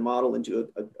 annotations in the model and do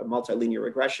a multilinear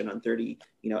regression on 30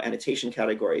 annotation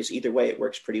categories. Either way, it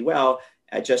works pretty well,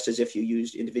 just as if you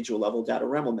used individual level data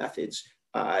REML methods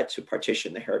to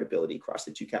partition the heritability across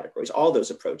the two categories. All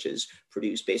those approaches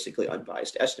produce basically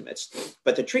unbiased estimates.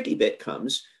 But the tricky bit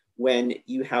comes when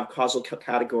you have causal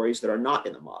categories that are not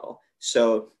in the model.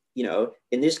 So,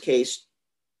 in this case,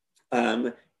 we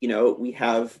have,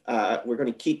 you're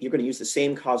going to use the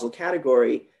same causal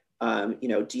category,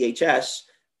 DHS,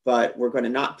 but we're going to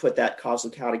not put that causal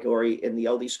category in the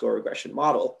LD score regression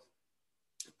model.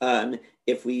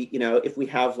 If we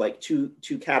have like two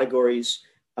categories,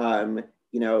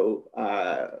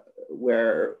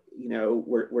 where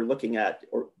we're looking at,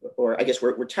 or I guess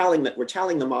we're telling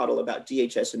the model about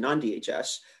DHS and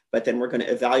non-DHS, but then we're going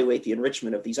to evaluate the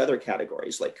enrichment of these other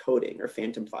categories like coding or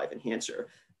phantom 5 enhancer.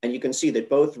 And you can see that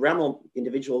both REML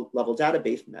individual level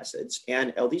database methods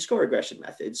and LD score regression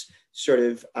methods sort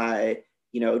of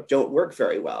don't work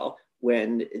very well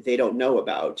when they don't know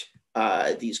about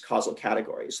these causal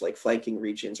categories like flanking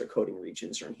regions or coding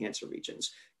regions or enhancer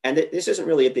regions. And this isn't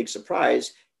really a big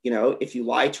surprise. If you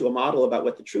lie to a model about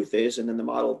what the truth is, and then the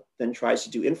model then tries to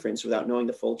do inference without knowing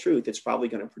the full truth, it's probably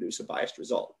going to produce a biased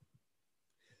result.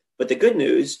 But the good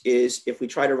news is, if we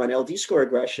try to run LD score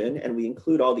regression and we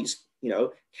include all these,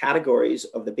 categories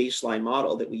of the baseline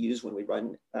model that we use when we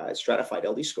run stratified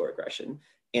LD score regression,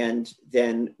 and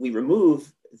then we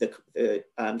remove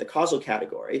the causal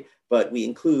category, but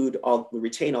we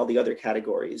retain all the other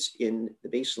categories in the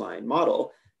baseline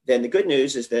model, then the good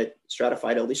news is that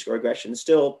stratified LD score regression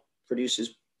still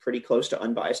produces pretty close to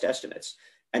unbiased estimates.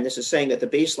 And this is saying that the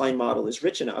baseline model is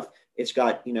rich enough, it's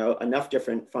got enough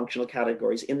different functional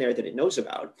categories in there that it knows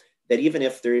about, that even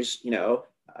if there's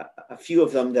a few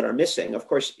of them that are missing, of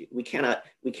course we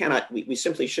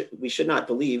should not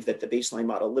believe that the baseline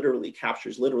model literally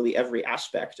captures literally every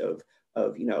aspect of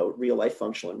real life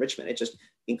functional enrichment. It just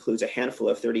includes a handful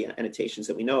of 30 annotations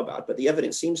that we know about. But the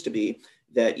evidence seems to be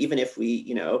that even if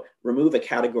we remove a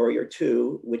category or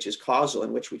two, which is causal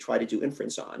and which we try to do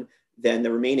inference on, then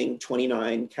the remaining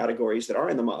 29 categories that are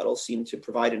in the model seem to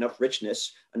provide enough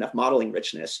richness, enough modeling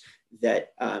richness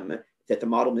that, that the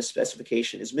model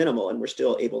misspecification is minimal, and we're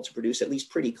still able to produce at least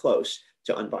pretty close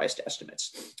to unbiased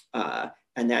estimates.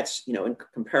 And that's, in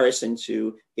comparison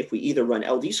to if we either run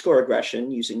LD score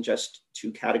regression using just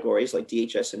two categories like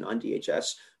DHS and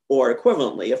non-DHS, or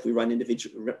equivalently, if we run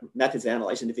individual methods that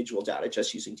analyze individual data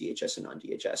just using DHS and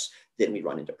non-DHS, then we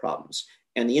run into problems.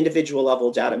 And the individual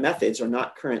level data methods are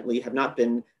not currently, have not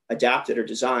been adapted or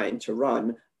designed to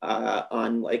run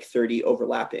on like 30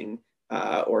 overlapping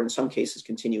or in some cases,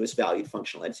 continuous valued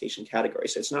functional annotation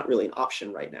categories. So it's not really an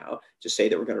option right now to say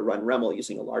that we're going to run REML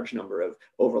using a large number of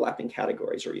overlapping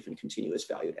categories or even continuous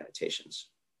valued annotations.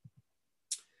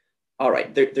 All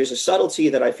right, there's a subtlety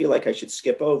that I feel like I should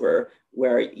skip over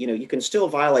where, you can still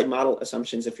violate model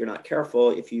assumptions if you're not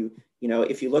careful. If you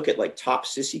look at like top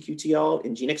cis-QTL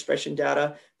in gene expression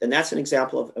data, then that's an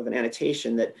example of an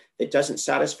annotation that doesn't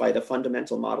satisfy the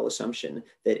fundamental model assumption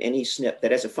that any SNP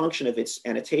that as a function of its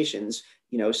annotations,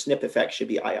 SNP effect should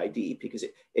be IID, because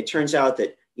it turns out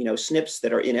that, SNPs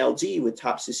that are in LD with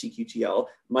top cis-QTL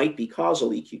might be causal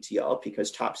eQTL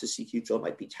because top cis-QTL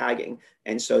might be tagging.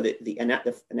 And so the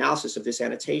analysis of this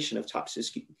annotation of top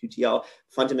cis-QTL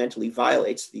fundamentally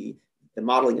violates the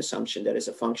modeling assumption that is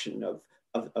a function of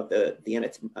the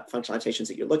functional annotations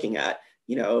that you're looking at,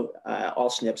 all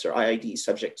SNPs are IID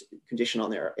subject condition on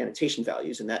their annotation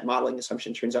values. And that modeling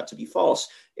assumption turns out to be false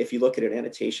if you look at an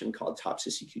annotation called top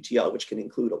cis-QTL, which can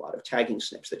include a lot of tagging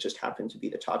SNPs that just happen to be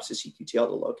the top cis-QTL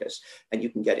the locus. And you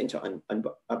can get into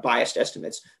biased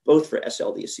estimates, both for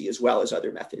SLDC as well as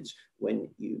other methods when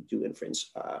you do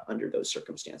inference under those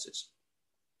circumstances.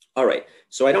 All right,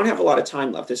 so I don't have a lot of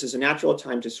time left. This is a natural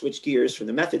time to switch gears from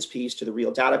the methods piece to the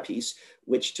real data piece,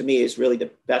 which to me is really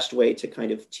the best way to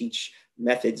kind of teach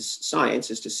methods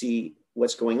science, is to see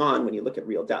what's going on when you look at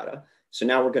real data. So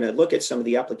now we're going to look at some of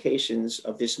the applications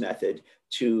of this method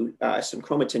to some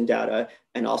chromatin data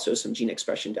and also some gene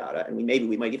expression data. And maybe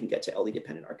we might even get to LD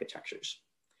dependent architectures.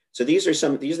 So these are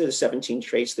the 17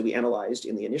 traits that we analyzed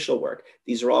in the initial work.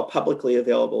 These are all publicly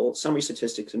available summary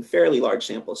statistics in fairly large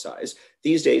sample size.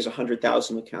 These days,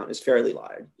 100,000 would count as fairly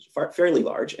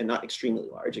large and not extremely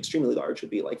large. Extremely large would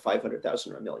be like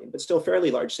 500,000 or a million, but still fairly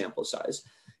large sample size.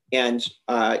 And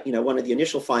one of the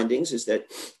initial findings is that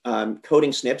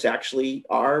coding SNPs actually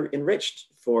are enriched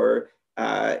for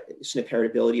SNP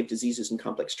heritability of diseases and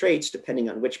complex traits, depending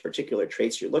on which particular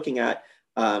traits you're looking at.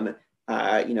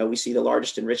 We see the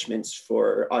largest enrichments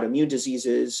for autoimmune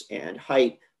diseases and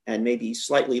height, and maybe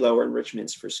slightly lower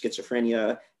enrichments for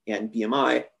schizophrenia and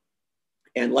BMI.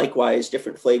 And likewise,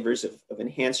 different flavors of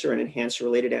enhancer and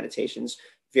enhancer-related annotations,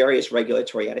 various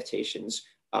regulatory annotations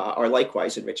are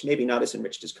likewise enriched, maybe not as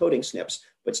enriched as coding SNPs,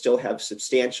 but still have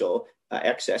substantial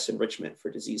excess enrichment for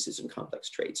diseases and complex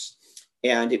traits.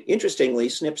 And interestingly,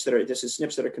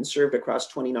 SNPs that are conserved across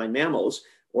 29 mammals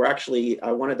were actually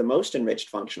one of the most enriched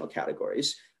functional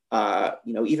categories,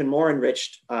 even more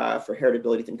enriched for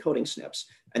heritability than coding SNPs.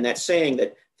 And that's saying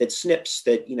that SNPs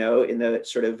that, in the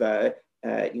sort of,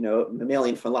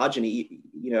 mammalian phylogeny,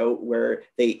 where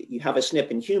you have a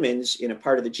SNP in humans in a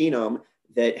part of the genome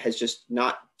that has just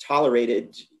not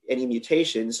tolerated any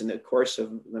mutations in the course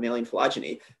of mammalian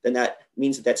phylogeny, then that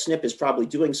means that SNP is probably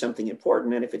doing something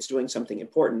important. And if it's doing something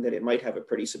important, then it might have a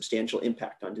pretty substantial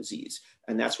impact on disease.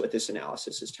 And that's what this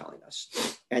analysis is telling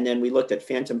us. And then we looked at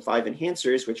phantom 5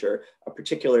 enhancers, which are a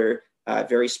particular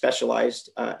very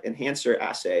specialized enhancer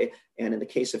assay. And in the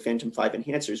case of phantom 5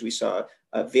 enhancers, we saw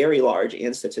a very large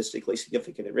and statistically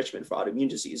significant enrichment for autoimmune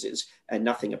diseases and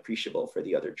nothing appreciable for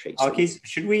the other traits. Okay,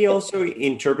 should we also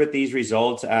interpret these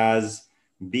results as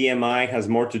BMI has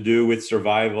more to do with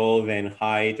survival than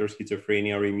height or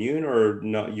schizophrenia or immune, or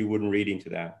no, you wouldn't read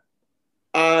into that?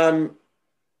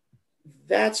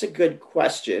 That's a good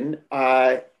question.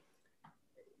 I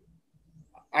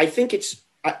think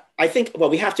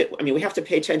we have to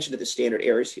pay attention to the standard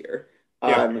errors here.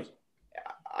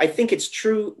 I think it's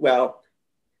true. Well,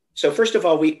 so first of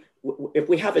all, if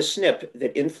we have a SNP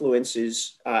that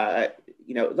influences,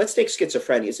 let's take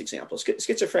schizophrenia as example.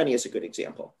 Schizophrenia is a good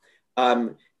example.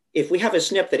 If we have a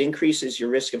SNP that increases your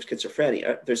risk of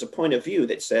schizophrenia, there's a point of view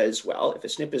that says, well, if a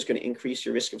SNP is going to increase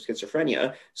your risk of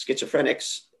schizophrenia,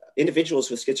 individuals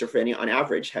with schizophrenia on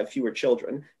average have fewer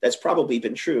children. That's probably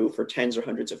been true for tens or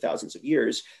hundreds of thousands of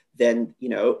years. Then,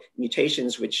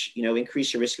 mutations which,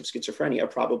 increase your risk of schizophrenia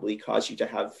probably cause you to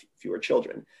have fewer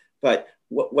children. But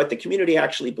what the community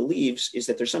actually believes is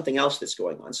that there's something else that's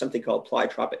going on, something called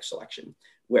pleiotrophic selection,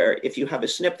 where if you have a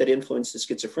SNP that influences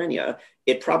schizophrenia,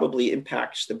 it probably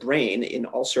impacts the brain in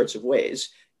all sorts of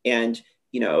ways. And,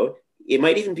 It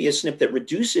might even be a SNP that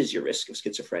reduces your risk of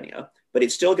schizophrenia, but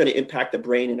it's still going to impact the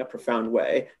brain in a profound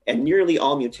way. And nearly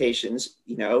all mutations,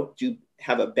 do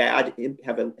have a bad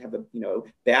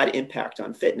impact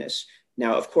on fitness.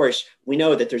 Now, of course, we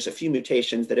know that there's a few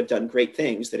mutations that have done great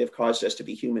things that have caused us to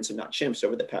be humans and not chimps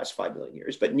over the past 5 million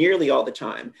years. But nearly all the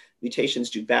time, mutations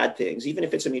do bad things. Even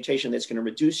if it's a mutation that's going to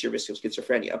reduce your risk of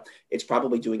schizophrenia, it's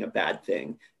probably doing a bad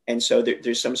thing. And so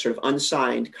there's some sort of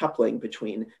unsigned coupling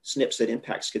between SNPs that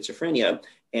impact schizophrenia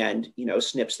and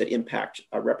SNPs that impact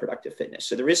reproductive fitness.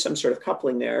 So there is some sort of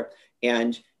coupling there.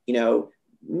 And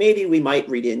maybe we might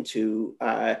read into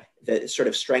the sort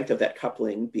of strength of that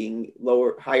coupling being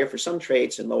higher for some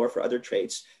traits and lower for other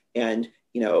traits. And,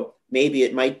 maybe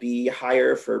it might be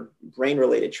higher for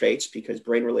brain-related traits because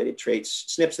brain-related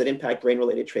traits, SNPs that impact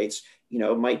brain-related traits,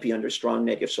 might be under strong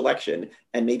negative selection,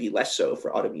 and maybe less so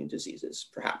for autoimmune diseases,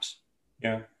 perhaps.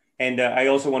 Yeah. And I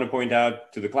also want to point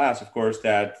out to the class, of course,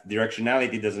 that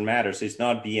directionality doesn't matter. So it's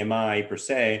not BMI per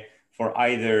se for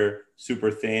either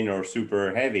super thin or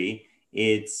super heavy.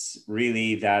 It's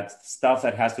really that stuff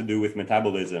that has to do with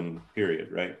metabolism,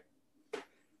 period, right?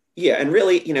 Yeah, and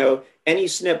really, any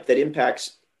SNP that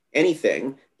impacts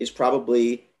anything is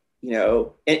probably,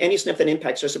 any SNP that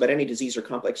impacts just about any disease or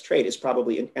complex trait is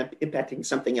probably impacting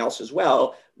something else as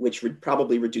well, which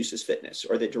probably reduces fitness,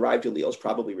 or the derived allele is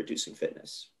probably reducing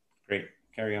fitness. Great,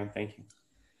 carry on, thank you.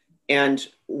 And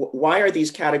why are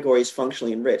these categories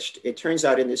functionally enriched? It turns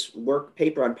out in this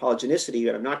paper on polygenicity,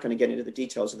 and I'm not going to get into the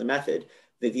details of the method,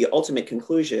 the ultimate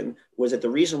conclusion was that the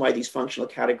reason why these functional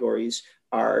categories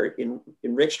are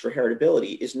enriched for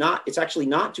heritability it's actually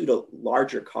not due to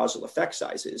larger causal effect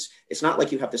sizes. It's not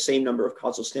like you have the same number of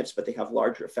causal SNPs, but they have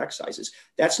larger effect sizes.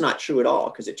 That's not true at all,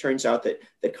 because it turns out that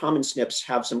common SNPs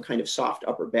have some kind of soft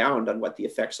upper bound on what the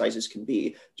effect sizes can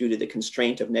be due to the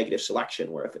constraint of negative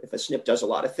selection, where if a SNP does a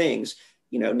lot of things,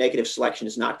 negative selection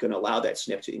is not going to allow that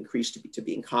SNP to increase to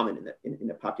being common in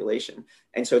the population.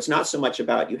 And so it's not so much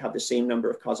about you have the same number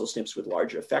of causal SNPs with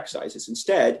larger effect sizes.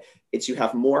 Instead, it's you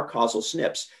have more causal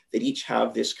SNPs that each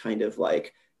have this kind of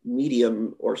like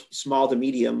medium or small to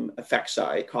medium effect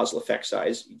size, causal effect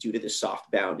size due to this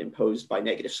soft bound imposed by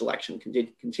negative selection,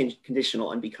 conditional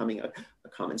on becoming a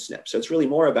common SNP. So it's really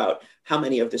more about how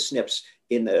many of the SNPs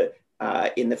in the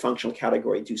functional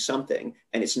category do something.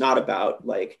 And it's not about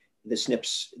like, the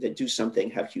SNPs that do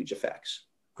something have huge effects.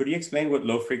 Could you explain what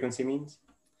low frequency means?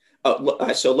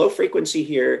 So low frequency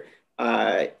here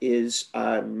is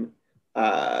low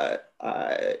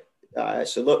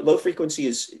frequency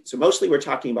is, so mostly we're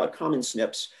talking about common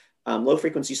SNPs. Low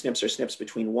frequency SNPs are SNPs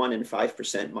between 1% and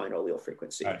 5% monoallele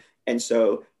frequency. Right. And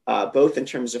so both in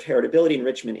terms of heritability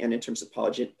enrichment and in terms of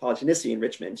polygenicity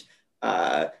enrichment,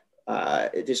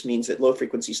 this means that low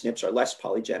frequency SNPs are less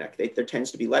polygenic. There tends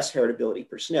to be less heritability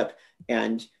per SNP,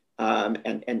 and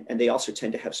they also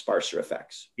tend to have sparser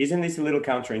effects. Isn't this a little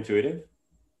counterintuitive?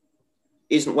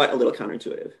 Isn't what a little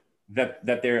counterintuitive? That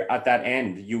they're at that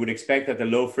end. You would expect that the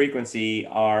low frequency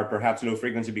are perhaps low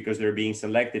frequency because they're being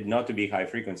selected not to be high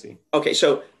frequency. Okay,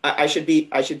 so I should be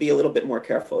a little bit more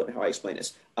careful in how I explain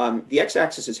this. The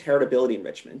x-axis is heritability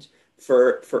enrichment.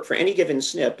 For any given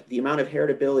SNP, the amount of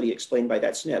heritability explained by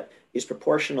that SNP is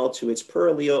proportional to its per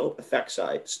allele effect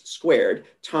size squared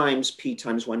times p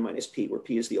times 1 minus p, where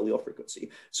p is the allele frequency.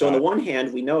 So on the one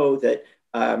hand, we know that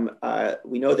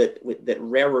that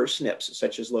rarer SNPs,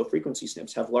 such as low frequency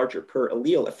SNPs, have larger per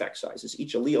allele effect sizes.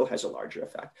 Each allele has a larger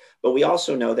effect. But we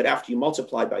also know that after you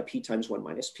multiply by p times 1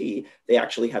 minus p, they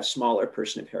actually have smaller per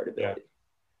SNP heritability. Yeah.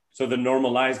 So the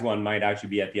normalized one might actually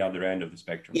be at the other end of the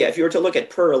spectrum. Yeah, if you were to look at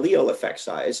per allele effect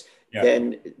size,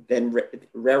 then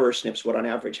rarer SNPs would on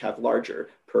average have larger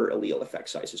per allele effect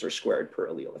sizes, or squared per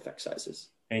allele effect sizes.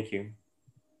 Thank you.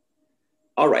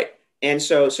 All right. And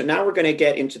so now we're going to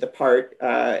get into the part,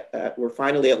 we're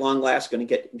finally at long last going to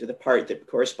get into the part that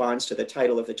corresponds to the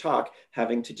title of the talk,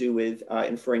 having to do with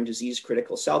inferring disease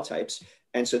critical cell types.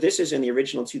 And so this is in the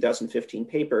original 2015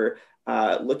 paper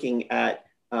looking at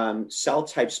cell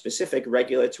type specific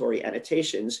regulatory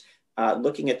annotations,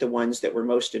 looking at the ones that were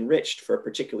most enriched for a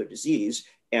particular disease.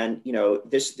 And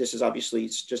this is obviously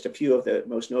just a few of the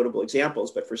most notable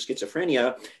examples, but for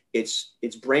schizophrenia, it's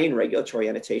brain regulatory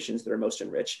annotations that are most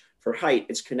enriched. For height,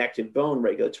 it's connective bone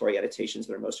regulatory annotations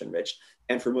that are most enriched.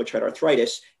 And for rheumatoid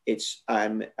arthritis, it's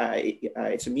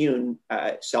immune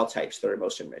cell types that are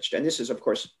most enriched. And this is, of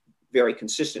course, very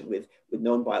consistent with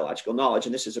known biological knowledge.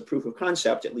 And this is a proof of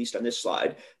concept, at least on this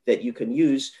slide, that you can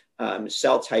use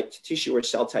cell type tissue or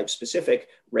cell type specific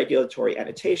regulatory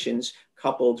annotations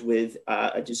coupled with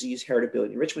a disease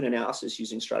heritability enrichment analysis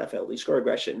using stratified LD score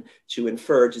regression to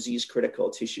infer disease critical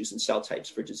tissues and cell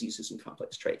types for diseases and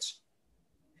complex traits.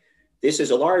 This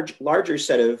is a larger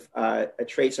set of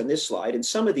traits on this slide, and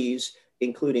some of these,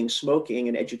 including smoking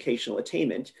and educational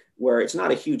attainment, where it's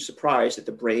not a huge surprise that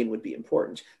the brain would be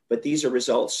important, but these are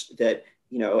results that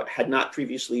had not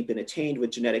previously been attained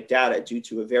with genetic data due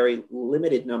to a very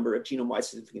limited number of genome-wide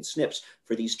significant SNPs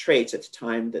for these traits at the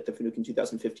time that the Finucane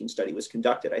 2015 study was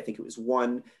conducted. I think it was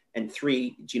 1 and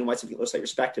 3 genome-wide significant loci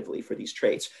respectively for these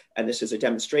traits. And this is a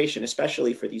demonstration,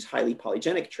 especially for these highly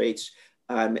polygenic traits,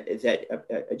 that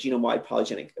a genome-wide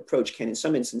polygenic approach can, in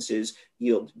some instances,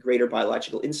 yield greater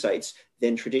biological insights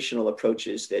than traditional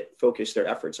approaches that focus their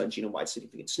efforts on genome-wide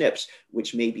significant SNPs,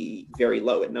 which may be very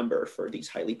low in number for these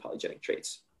highly polygenic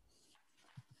traits.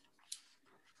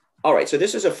 All right, so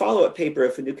this is a follow-up paper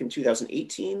of Finucane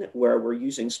 2018, where we're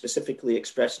using specifically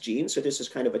expressed genes. So this is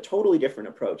kind of a totally different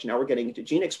approach. Now we're getting into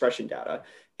gene expression data,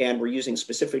 and we're using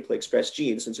specifically expressed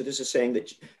genes. And so this is saying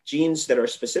that genes that are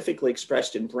specifically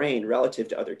expressed in brain relative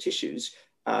to other tissues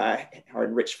are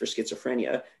enriched for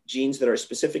schizophrenia. Genes that are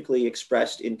specifically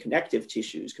expressed in connective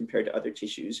tissues compared to other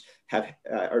tissues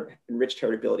are enriched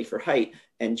heritability for height,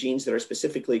 and genes that are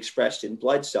specifically expressed in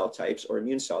blood cell types or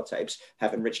immune cell types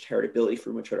have enriched heritability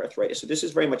for rheumatoid arthritis. So this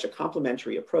is very much a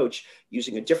complementary approach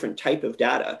using a different type of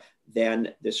data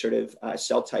than the sort of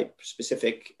cell type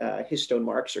specific histone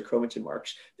marks or chromatin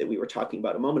marks that we were talking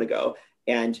about a moment ago.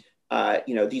 And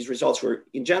these results were,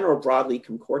 in general, broadly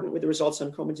concordant with the results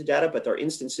on chromatin data, but there are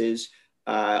instances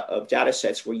of data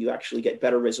sets where you actually get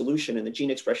better resolution in the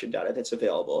gene expression data that's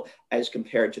available as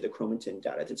compared to the chromatin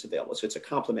data that's available. So it's a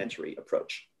complementary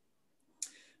approach.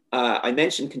 I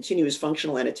mentioned continuous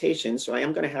functional annotation, so I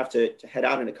am going to have to head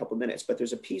out in a couple minutes, but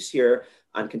there's a piece here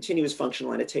on continuous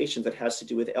functional annotation that has to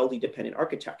do with LD-dependent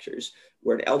architectures,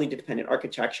 where an LD-dependent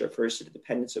architecture refers to the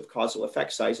dependence of causal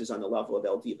effect sizes on the level of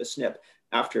LD of a SNP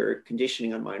after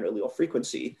conditioning on minor allele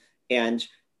frequency. And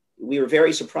we were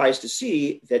very surprised to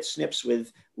see that SNPs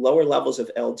with lower levels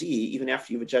of LD, even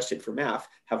after you've adjusted for MAF,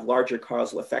 have larger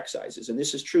causal effect sizes. And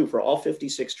this is true for all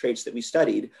 56 traits that we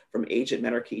studied from agent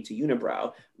menarche to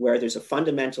unibrow, where there's a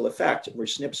fundamental effect where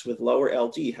SNPs with lower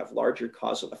LD have larger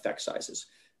causal effect sizes.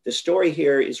 The story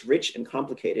here is rich and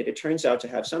complicated. It turns out to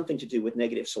have something to do with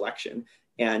negative selection.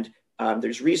 And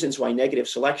there's reasons why negative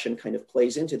selection kind of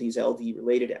plays into these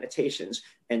LD-related annotations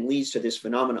and leads to this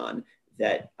phenomenon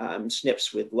that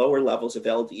SNPs with lower levels of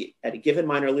LD at a given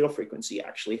minor allele frequency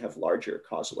actually have larger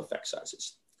causal effect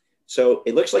sizes. So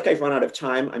it looks like I've run out of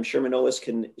time. I'm sure Manolis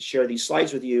can share these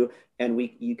slides with you, and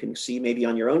you can see maybe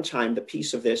on your own time the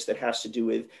piece of this that has to do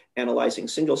with analyzing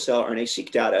single-cell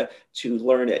RNA-seq data to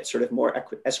learn at sort of more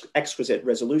exquisite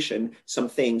resolution some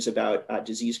things about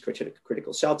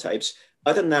disease-critical cell types.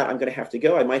 Other than that, I'm going to have to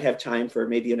go. I might have time for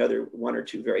maybe another 1 or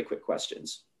 2 very quick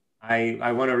questions.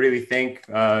 I want to really thank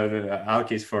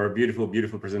Alkis for a beautiful,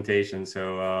 beautiful presentation.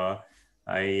 So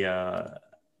I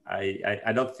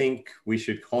don't think we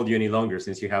should hold you any longer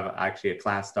since you have actually a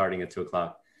class starting at 2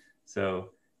 o'clock. So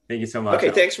thank you so much.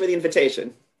 Okay, thanks for the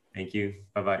invitation. Thank you.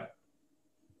 Bye-bye.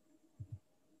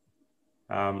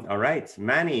 All right,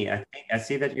 Manny, I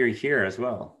see that you're here as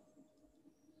well.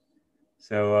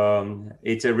 So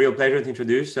it's a real pleasure to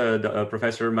introduce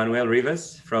Professor Manuel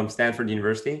Rivas from Stanford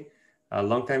University. A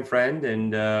longtime friend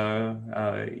and,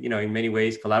 in many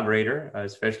ways collaborator,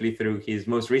 especially through his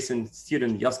most recent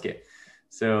student, Yosuke.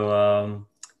 So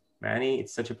Manny,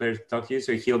 it's such a pleasure to talk to you.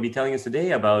 So he'll be telling us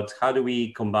today about how do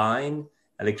we combine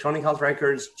electronic health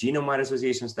records, genome-wide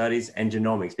association studies, and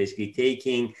genomics, basically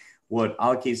taking what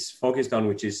Alkis focused on,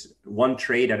 which is one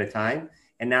trait at a time,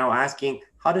 and now asking,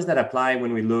 how does that apply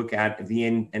when we look at the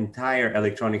entire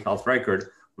electronic health record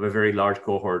of a very large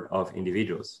cohort of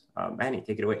individuals? Manny,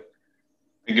 take it away.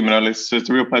 Thank you, Manolis. So it's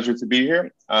a real pleasure to be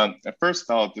here. At first,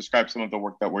 I'll describe some of the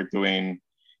work that we're doing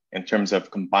in terms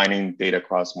of combining data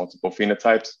across multiple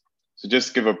phenotypes. So just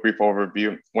to give a brief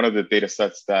overview, one of the data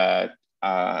sets that,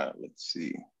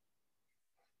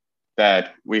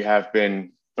 that we have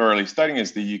been thoroughly studying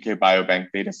is the UK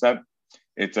Biobank data set.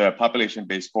 It's a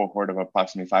population-based cohort of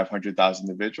approximately 500,000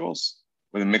 individuals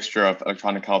with a mixture of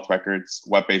electronic health records,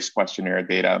 web-based questionnaire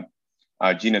data,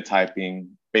 genotyping,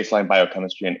 baseline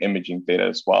biochemistry, and imaging data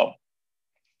as well.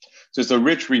 So it's a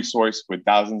rich resource with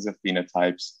thousands of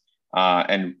phenotypes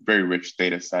and very rich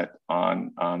data set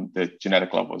on the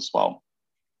genetic level as well.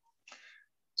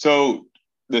 So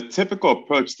the typical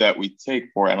approach that we take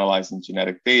for analyzing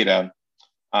genetic data,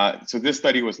 so this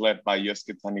study was led by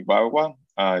Yosuke Tanigarawa.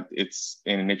 It's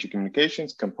in Nature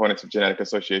Communications, Components of Genetic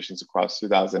Associations Across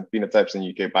 2,000 Phenotypes in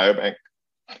UK Biobank.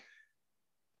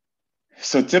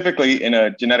 So typically in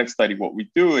a genetic study, what we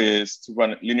do is to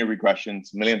run linear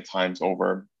regressions a million times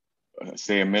over,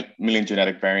 say, a million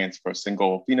genetic variants for a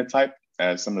single phenotype,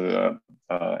 as some of the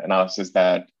analysis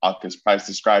that Alkes Price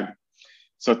described.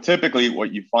 So typically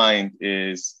what you find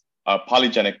is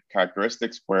polygenic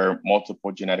characteristics where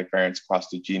multiple genetic variants across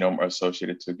the genome are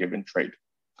associated to a given trait.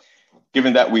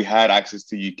 Given that we had access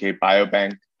to UK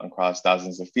Biobank across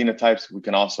thousands of phenotypes, we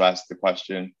can also ask the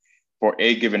question, for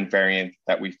a given variant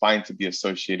that we find to be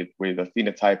associated with a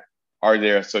phenotype, are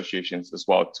there associations as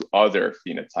well to other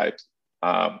phenotypes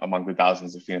among the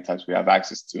thousands of phenotypes we have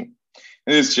access to? And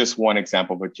this is just one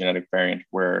example of a genetic variant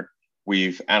where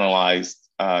we've analyzed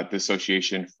the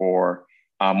association for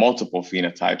multiple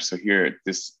phenotypes. So here,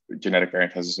 this genetic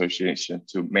variant has association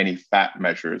to many fat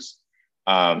measures.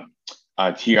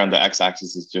 Here on the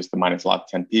x-axis is just the minus log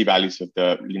 10 p-values of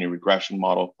the linear regression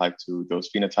model applied to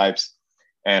those phenotypes.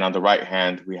 And on the right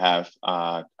hand, we have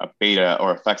a beta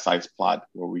or effect size plot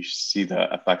where we see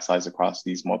the effect size across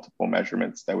these multiple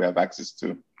measurements that we have access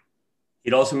to.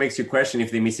 It also makes you question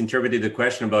if they misinterpreted the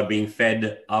question about being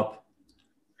fed up.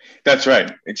 That's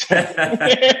right.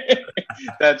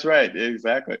 That's right.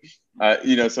 Exactly.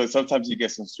 So sometimes you get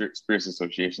some spurious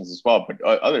associations as well, but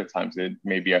other times it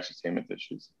may be ascertainment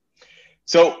issues.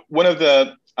 So one of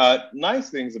the nice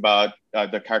things about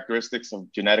the characteristics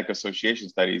of genetic association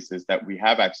studies is that we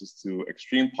have access to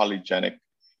extreme polygenic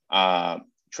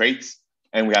traits,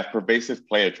 and we have pervasive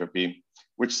pleiotropy,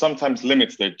 which sometimes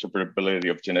limits the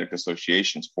interpretability of genetic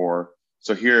associations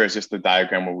So here is just a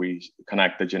diagram where we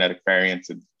connect the genetic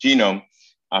variants of the genome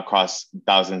across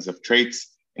thousands of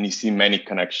traits, and you see many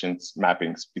connections,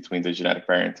 mappings between the genetic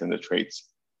variants and the traits.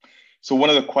 So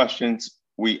one of the questions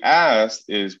we asked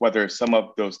is whether some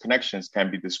of those connections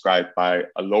can be described by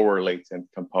a lower latent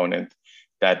component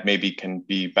that maybe can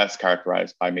be best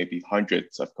characterized by maybe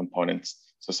hundreds of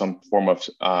components. So some form of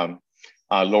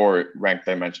lower rank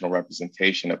dimensional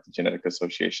representation of the genetic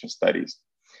association studies.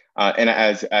 And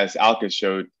as Alkes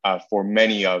showed, for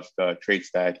many of the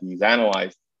traits that he's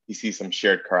analyzed, he sees some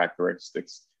shared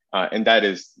characteristics. And that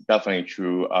is definitely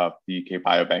true of the UK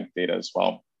Biobank data as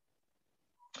well.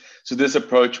 So this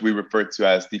approach we refer to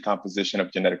as decomposition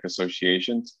of genetic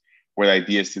associations, where the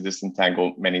idea is to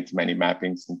disentangle many-to-many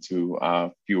mappings into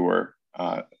fewer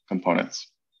components.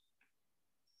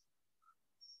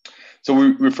 So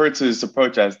we refer to this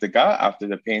approach as Degas after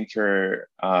the painter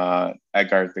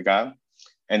Edgar Degas.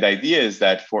 And the idea is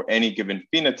that for any given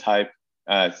phenotype,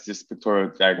 this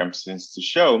pictorial diagram seems to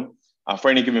show, for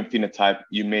any given phenotype,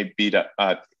 you may be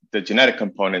the genetic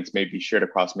components may be shared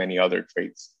across many other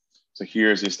traits. So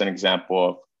here's just an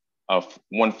example of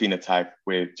one phenotype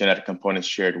with genetic components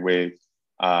shared with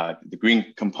the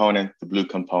green component, the blue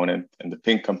component, and the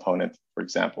pink component, for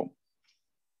example.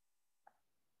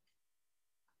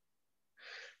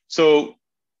 So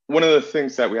one of the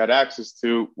things that we had access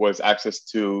to was access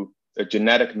to the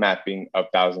genetic mapping of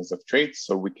thousands of traits.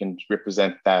 So we can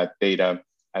represent that data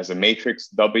as a matrix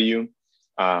W,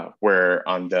 where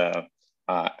on the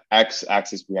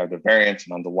x-axis we have the variants,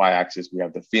 and on the y-axis we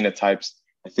have the phenotypes.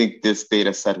 I think this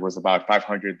data set was about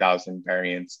 500,000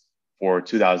 variants for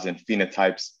 2,000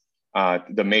 phenotypes.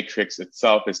 The matrix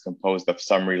itself is composed of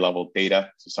summary level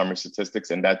data, so summary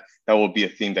statistics, and that will be a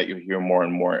theme that you'll hear more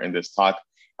and more in this talk.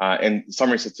 And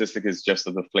summary statistic is just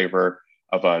of the flavor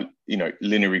of a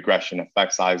linear regression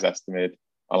effect size estimate,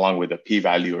 along with a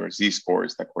p-value or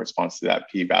z-scores that corresponds to that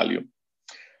p-value.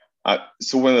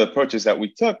 So one of the approaches that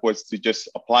we took was to just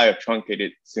apply a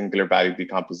truncated singular value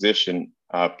decomposition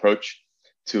approach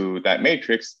to that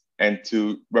matrix, and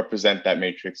to represent that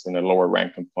matrix in a lower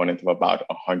rank component of about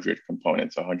 100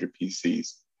 components, 100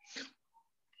 PCs.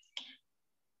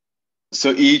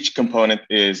 So each component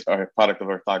is a product of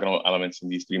orthogonal elements in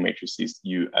these three matrices,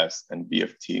 U, S, and V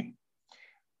of T.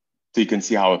 So you can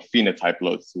see how a phenotype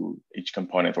loads to each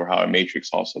component, or how a matrix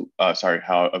also,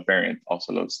 how a variant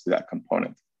also loads to that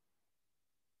component.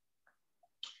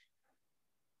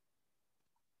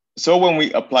 So when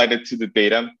we applied it to the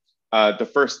data, the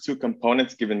first two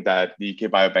components, given that the UK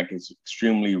Biobank is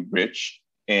extremely rich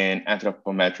in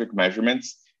anthropometric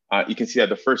measurements, you can see that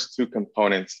the first two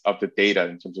components of the data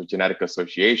in terms of genetic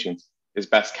associations is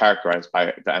best characterized by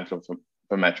the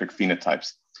anthropometric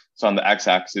phenotypes. So on the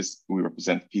x-axis, we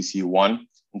represent PC1,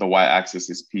 and the y-axis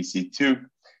is PC2.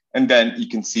 And then you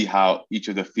can see how each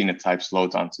of the phenotypes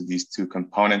loads onto these two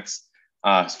components.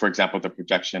 For example, the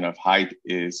projection of height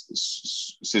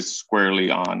sits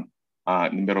squarely on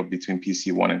in the middle between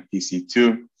PC1 and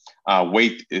PC2.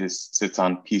 Weight sits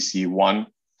on PC1,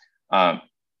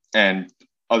 and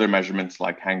other measurements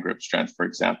like hand grip strength, for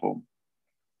example,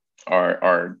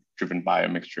 are driven by a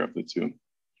mixture of the two.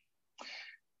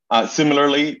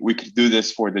 Similarly, we could do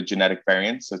this for the genetic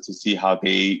variants, so to see how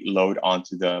they load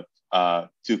onto the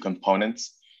two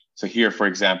components. So here, for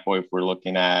example, if we're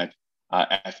looking at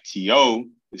FTO,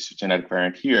 this genetic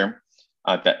variant here,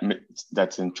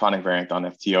 that's an intronic variant on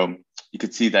FTO, you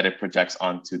could see that it projects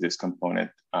onto this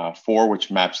component 4,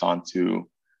 which maps onto,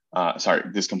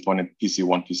 this component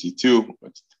PC1, PC2,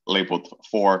 which is labeled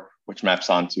 4, which maps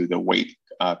onto the weight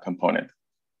component.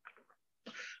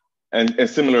 And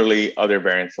similarly, other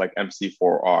variants like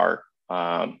MC4R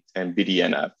and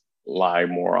BDNF lie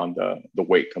more on the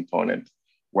weight component,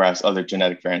 whereas other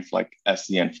genetic variants like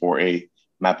SCN4A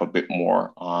map a bit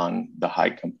more on the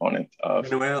height component of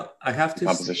Well, I have to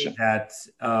decomposition. say that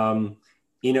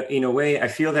in a way, I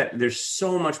feel that there's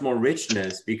so much more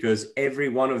richness because every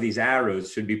one of these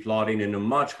arrows should be plotted in a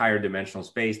much higher dimensional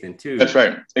space than 2. That's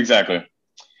right, exactly.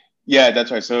 Yeah,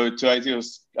 that's right. So to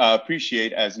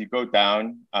appreciate as you go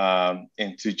down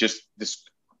into just this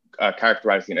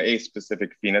characterizing a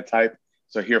specific phenotype.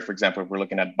 So here, for example, if we're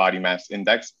looking at body mass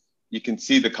index, you can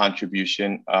see the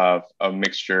contribution of a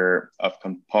mixture of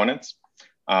components.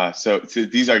 So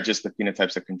these are just the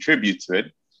phenotypes that contribute to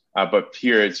it. But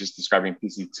here it's just describing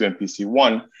PC2 and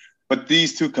PC1. But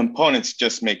these 2 components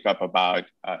just make up about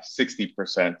 60%,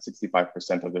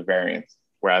 65% of the variance,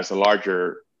 whereas a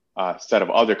larger set of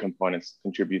other components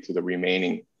contribute to the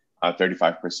remaining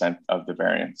 35% of the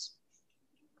variance.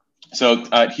 So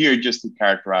here, just to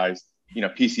characterize,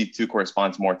 PC2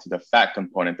 corresponds more to the fat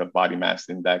component of body mass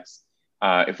index.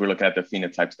 If we're looking at the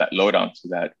phenotypes that load onto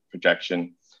that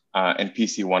projection, and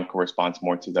PC1 corresponds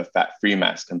more to the fat-free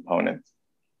mass component.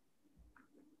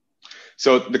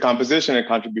 So the composition and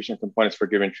contribution components for a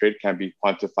given trait can be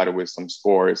quantified with some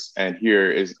scores. And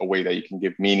here is a way that you can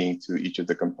give meaning to each of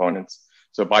the components.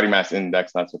 So body mass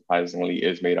index, not surprisingly,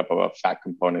 is made up of a fat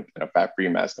component and a fat-free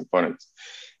mass component.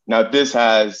 Now, this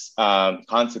has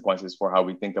consequences for how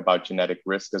we think about genetic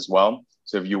risk as well.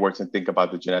 So if you were to think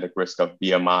about the genetic risk of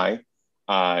BMI,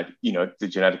 the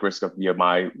genetic risk of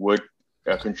BMI would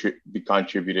be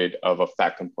contributed of a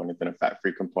fat component and a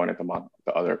fat-free component among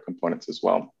the other components as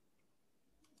well.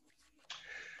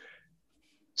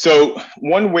 So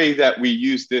one way that we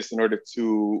use this in order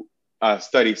to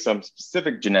study some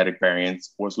specific genetic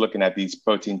variants was looking at these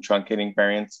protein truncating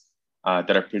variants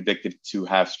that are predicted to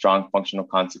have strong functional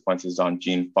consequences on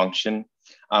gene function.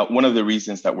 One of the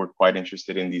reasons that we're quite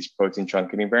interested in these protein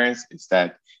truncating variants is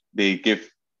that they give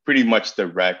pretty much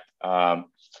direct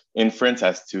inference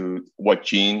as to what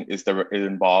gene is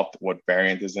involved, what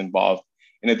variant is involved.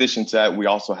 In addition to that, we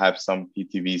also have some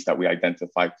PTVs that we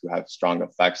identified to have strong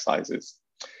effect sizes.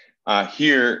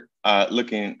 Here,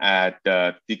 looking at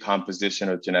the decomposition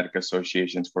of genetic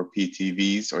associations for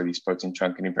PTVs or these protein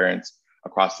truncating variants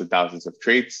across the thousands of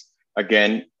traits.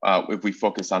 Again, if we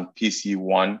focus on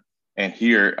PC1, and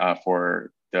here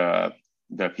for the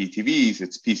PTVs,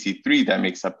 it's PC3 that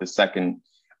makes up the second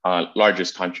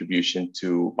largest contribution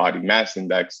to body mass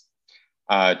index.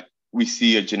 We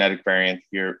see a genetic variant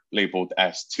here labeled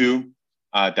S2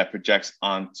 that projects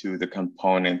onto the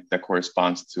component that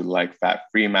corresponds to like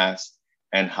fat-free mass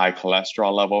and high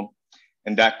cholesterol level.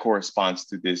 And that corresponds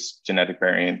to this genetic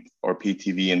variant or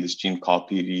PTV in this gene called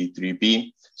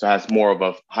PD3B. So it has more of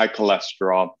a high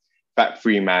cholesterol,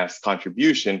 fat-free mass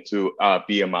contribution to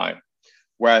BMI.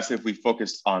 Whereas if we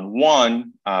focus on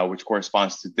 1, which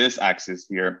corresponds to this axis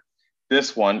here,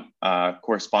 this one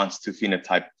corresponds to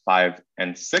phenotype 5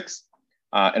 and 6.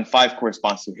 And 5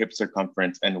 corresponds to hip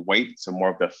circumference and weight, so more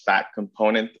of the fat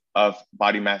component of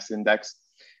body mass index.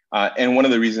 And one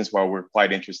of the reasons why we're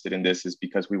quite interested in this is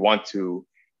because we want to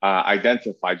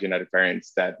identify genetic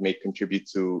variants that may contribute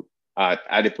to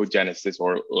adipogenesis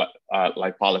or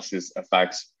lipolysis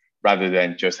effects, rather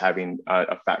than just having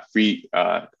a fat-free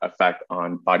effect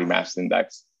on body mass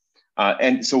index.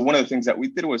 And so one of the things that we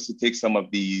did was to take some of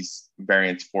these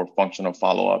variants for functional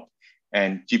follow-up.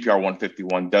 And GPR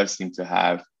 151 does seem to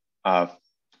have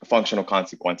functional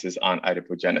consequences on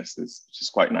adipogenesis, which is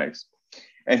quite nice.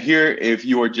 And here, if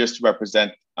you were just to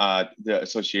represent the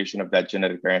association of that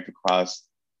genetic variant across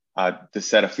the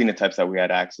set of phenotypes that we had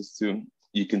access to,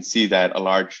 you can see that a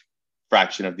large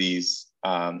fraction of these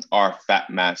are fat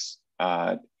mass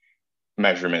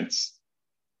measurements,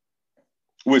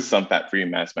 with some fat-free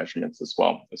mass measurements as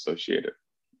well associated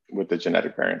with the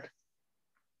genetic variant.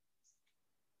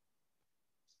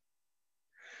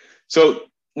 So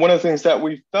one of the things that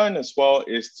we've done as well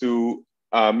is to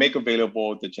make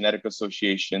available the genetic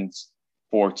associations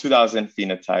for 2,000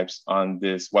 phenotypes on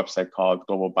this website called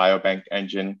Global Biobank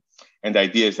Engine. And the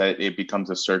idea is that it becomes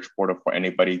a search portal for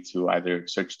anybody to either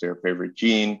search their favorite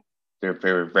gene, their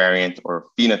favorite variant or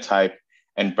phenotype,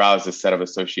 and browse the set of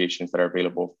associations that are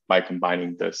available by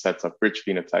combining the sets of rich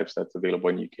phenotypes that's available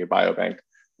in UK Biobank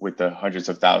with the hundreds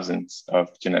of thousands of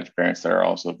genetic variants that are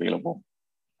also available.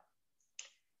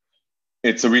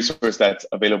 It's a resource that's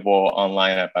available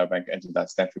online at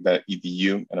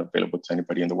biobank.stanford.edu and available to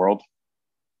anybody in the world.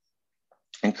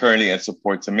 And currently it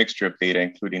supports a mixture of data,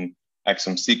 including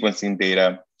exome sequencing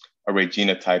data, array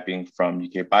genotyping from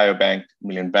UK Biobank,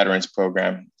 Million Veterans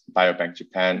Program, Biobank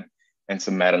Japan, and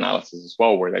some meta-analysis as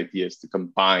well, where the idea is to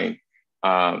combine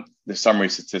the summary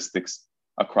statistics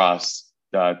across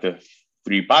the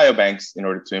 3 biobanks in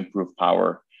order to improve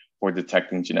power for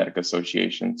detecting genetic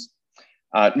associations.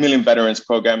 Million Veterans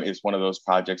Program is one of those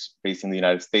projects based in the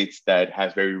United States that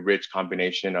has very rich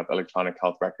combination of electronic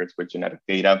health records with genetic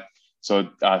data. So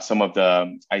some of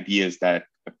the ideas that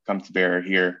come to bear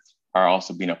here are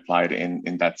also being applied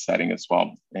in that setting as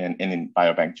well, and in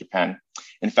Biobank Japan.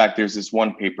 In fact, there's this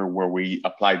one paper where we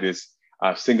apply this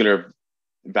singular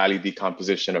value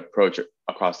decomposition approach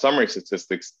across summary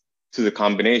statistics to the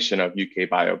combination of UK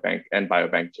Biobank and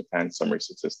Biobank Japan summary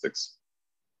statistics.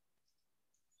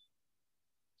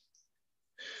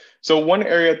 So one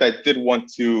area that I did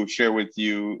want to share with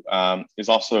you is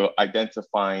also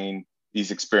identifying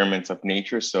these experiments of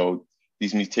nature. So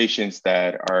these mutations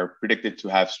that are predicted to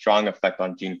have strong effect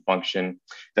on gene function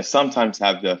that sometimes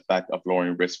have the effect of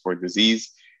lowering risk for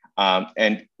disease.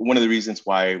 And one of the reasons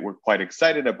why we're quite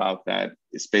excited about that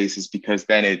space is because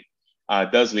then it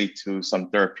does lead to some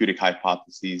therapeutic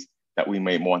hypotheses that we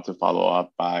may want to follow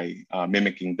up by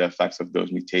mimicking the effects of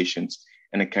those mutations.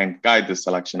 And it can guide the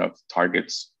selection of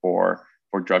targets for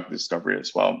drug discovery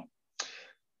as well.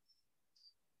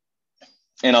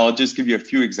 And I'll just give you a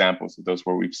few examples of those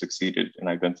where we've succeeded in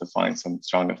identifying some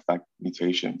strong effect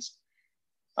mutations.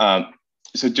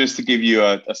 So just to give you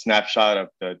a snapshot of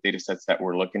the data sets that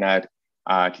we're looking at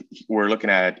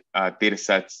data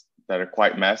sets that are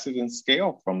quite massive in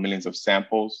scale, from millions of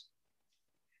samples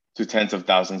to tens of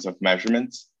thousands of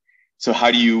measurements. So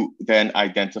how do you then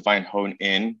identify and hone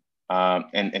in,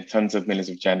 and in terms of millions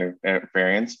of gender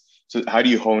variants? So how do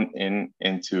you hone in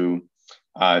into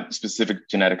specific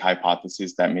genetic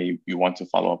hypotheses that you want to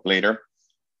follow up later?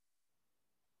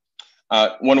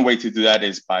 One way to do that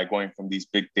is by going from these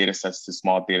big data sets to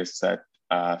small data sets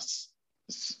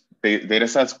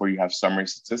where you have summary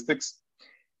statistics,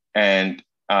 and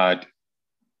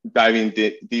diving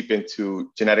deep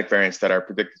into genetic variants that are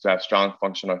predicted to have strong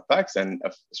functional effects and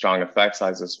a strong effect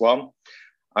size as well.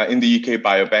 In the UK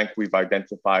Biobank, we've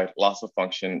identified loss of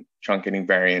function truncating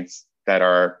variants that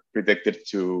are predicted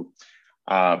to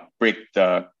break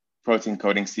the protein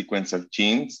coding sequence of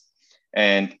genes.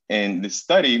 And in the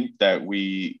study that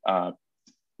we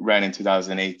ran in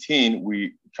 2018,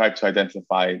 we tried to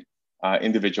identify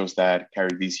individuals that carry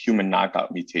these human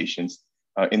knockout mutations,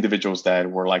 individuals that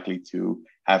were likely to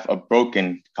have a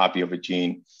broken copy of a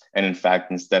gene. And in fact,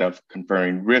 instead of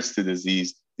conferring risk to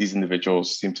disease, these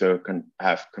individuals seem to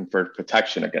have conferred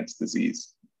protection against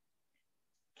disease.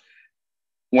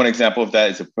 One example of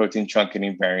that is a protein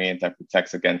truncating variant that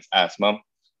protects against asthma.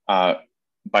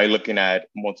 By looking at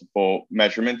multiple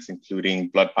measurements, including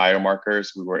blood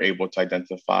biomarkers, we were able to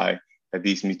identify that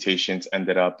these mutations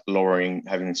ended up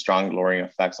having strong lowering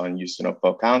effects on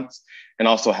eosinophil counts, and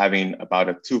also having about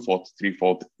a 2-fold to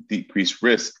 3-fold decreased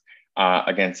risk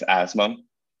against asthma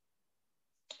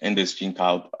in this gene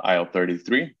called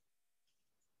IL-33.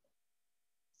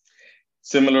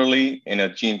 Similarly, in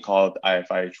a gene called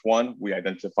IFIH1, we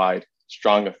identified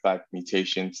strong effect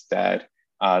mutations that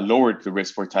lowered the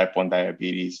risk for type 1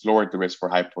 diabetes, lowered the risk for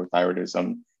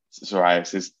hypothyroidism,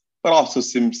 psoriasis, but also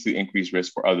seems to increase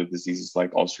risk for other diseases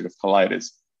like ulcerative colitis.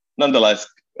 Nonetheless,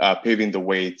 paving the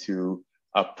way to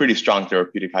a pretty strong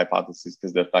therapeutic hypothesis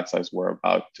because the effect size were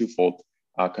about 2-fold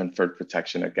conferred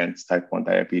protection against type 1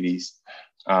 diabetes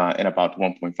and about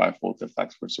 1.5-fold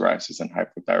effects for psoriasis and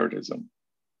hypothyroidism.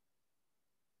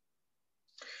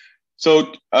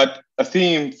 So a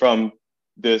theme from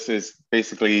this is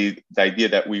basically the idea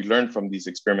that we learn from these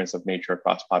experiments of nature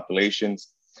across populations.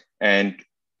 And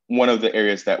one of the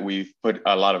areas that we've put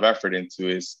a lot of effort into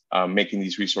is making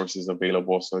these resources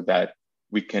available so that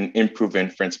we can improve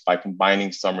inference by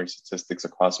combining summary statistics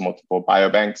across multiple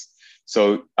biobanks.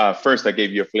 So first, I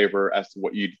gave you a flavor as to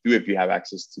what you do if you have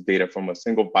access to data from a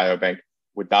single biobank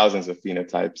with thousands of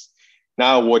phenotypes.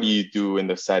 Now, what do you do in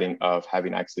the setting of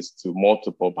having access to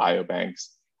multiple biobanks?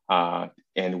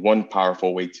 And one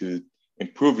powerful way to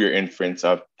improve your inference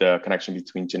of the connection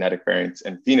between genetic variants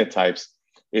and phenotypes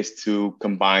is to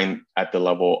combine at the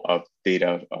level of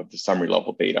data, of the summary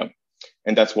level data.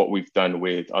 And that's what we've done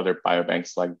with other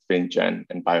biobanks like VinGen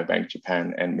and Biobank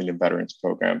Japan and Million Veterans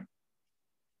Program.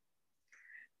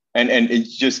 And it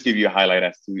just give you a highlight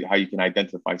as to how you can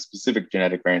identify specific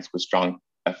genetic variants with strong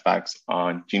effects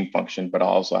on gene function, but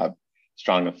also have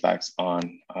strong effects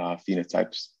on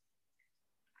phenotypes.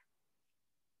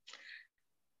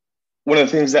 one of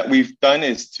the things that we've done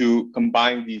is to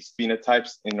combine these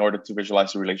phenotypes in order to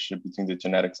visualize the relationship between the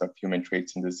genetics of human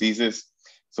traits and diseases.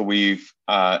 So we've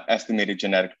estimated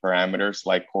genetic parameters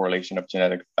like correlation of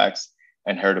genetic effects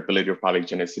and heritability or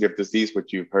polygenicity of disease,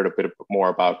 which you've heard a bit more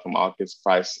about from August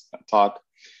Price talk,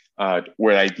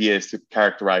 where the idea is to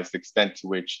characterize the extent to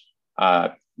which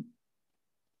the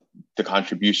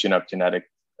contribution of genetic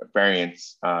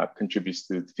variants contributes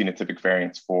to the phenotypic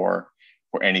variance for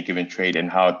any given trait and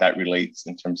how that relates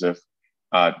in terms of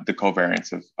the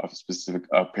covariance of specific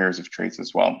pairs of traits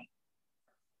as well.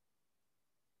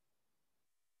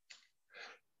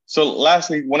 So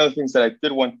lastly, one of the things that I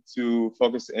did want to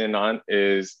focus in on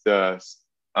is the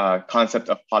concept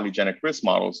of polygenic risk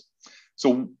models.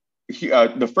 So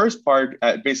the first part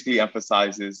basically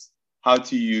emphasizes how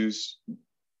to use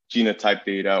genotype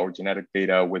data or genetic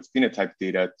data with phenotype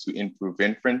data to improve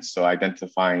inference. So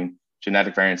identifying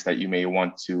genetic variants that you may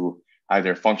want to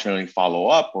either functionally follow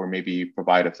up or maybe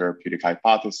provide a therapeutic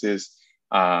hypothesis,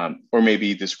 or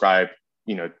maybe describe,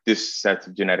 this set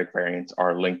of genetic variants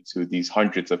are linked to these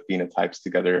hundreds of phenotypes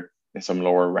together in some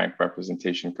lower rank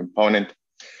representation component.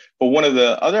 But one of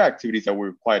the other activities that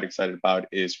we're quite excited about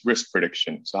is risk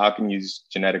prediction. So how can you use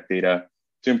genetic data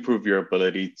to improve your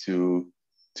ability to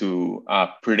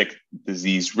predict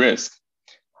disease risk?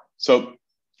 So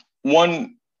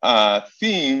one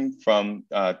theme from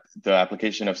the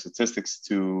application of statistics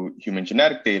to human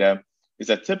genetic data is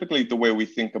that typically the way we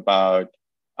think about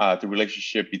the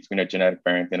relationship between a genetic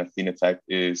variant and a phenotype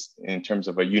is in terms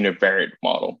of a univariate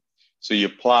model. So you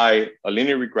apply a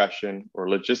linear regression or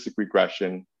logistic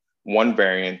regression, one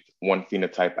variant, one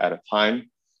phenotype at a time,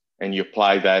 and you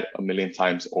apply that 1 million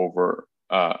times over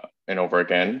and over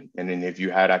again. And then if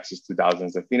you had access to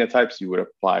thousands of phenotypes, you would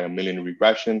apply 1 million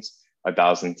regressions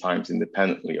 1,000 times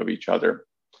independently of each other.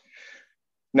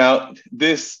 Now,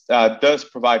 this does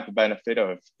provide the benefit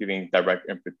of giving direct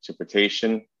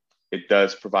interpretation. It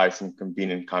does provide some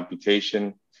convenient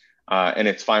computation, and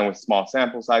it's fine with small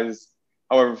sample sizes.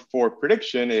 However, for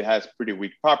prediction, it has pretty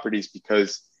weak properties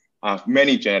because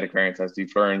many genetic variants, as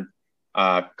we've learned,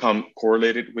 come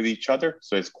correlated with each other.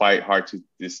 So it's quite hard to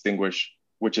distinguish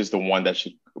which is the one that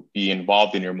should be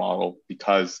involved in your model,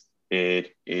 because if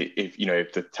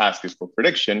the task is for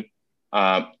prediction,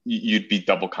 you'd be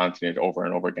double counting it over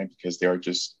and over again because there are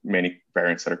just many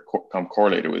variants that come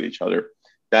correlated with each other.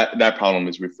 That problem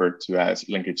is referred to as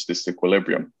linkage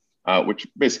disequilibrium, which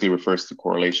basically refers to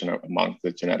correlation among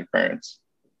the genetic variants.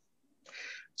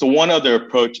 So one other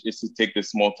approach is to take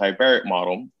this multivariate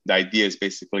model. The idea is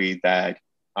basically that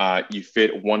you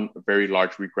fit one very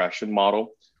large regression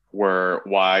model where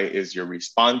Y is your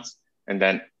response, and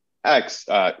then X,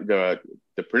 the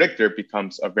predictor,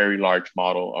 becomes a very large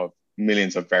model of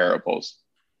millions of variables.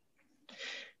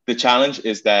 The challenge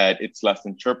is that it's less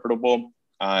interpretable.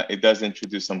 It does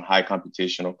introduce some high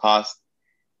computational cost.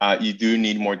 You do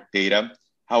need more data.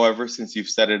 However, since you've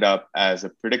set it up as a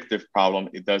predictive problem,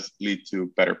 it does lead to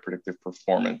better predictive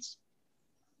performance.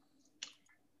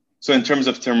 So in terms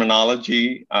of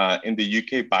terminology, in the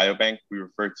UK Biobank, we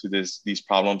refer to these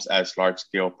problems as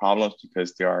large-scale problems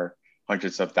because there are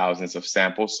hundreds of thousands of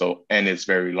samples, so N is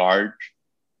very large.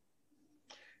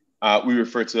 We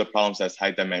refer to the problems as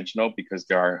high-dimensional because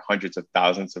there are hundreds of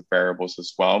thousands of variables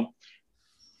as well,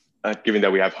 given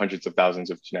that we have hundreds of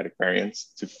thousands of genetic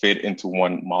variants to fit into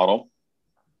one model.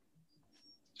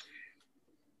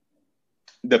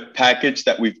 The package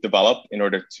that we've developed in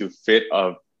order to fit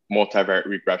a multivariate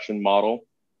regression model,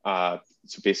 to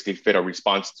basically fit a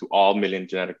response to all million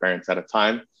genetic variants at a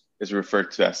time, is referred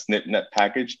to as SNPNet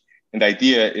package. And the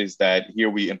idea is that here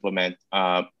we implement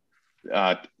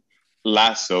LASSO,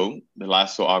 the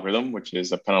LASSO algorithm, which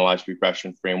is a penalized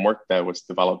regression framework that was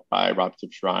developed by Rob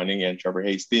Tibshirani and Trevor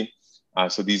Hasty.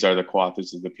 So these are the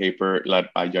co-authors of the paper, led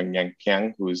by Young-Yang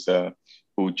Kang, who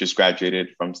just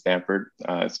graduated from Stanford,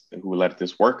 who led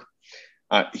this work.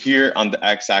 Here on the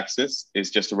x-axis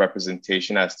is just a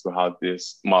representation as to how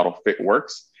this model fit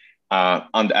works.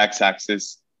 On the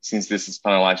x-axis, since this is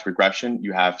penalized regression,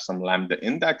 you have some lambda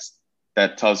index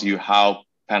that tells you how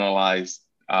penalized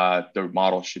the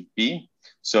model should be.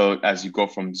 So as you go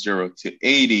from 0 to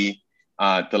 80,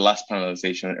 the less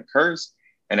penalization occurs.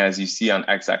 And as you see on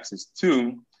x-axis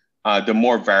 2, the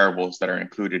more variables that are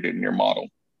included in your model.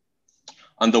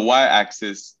 On the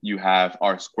y-axis, you have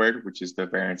r squared, which is the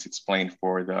variance explained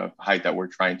for the height that we're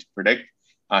trying to predict.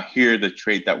 Here, the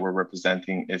trait that we're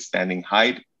representing is standing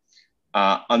height.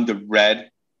 On the red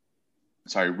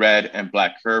and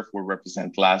black curve will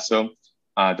represent LASSO.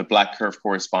 The black curve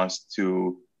corresponds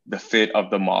to the fit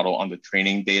of the model on the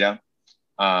training data,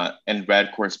 and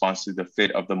red corresponds to the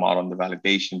fit of the model on the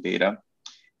validation data.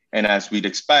 And as we'd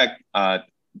expect,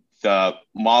 the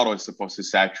model is supposed to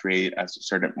saturate at a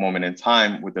certain moment in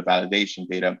time with the validation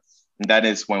data. And that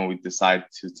is when we decide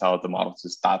to tell the model to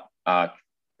stop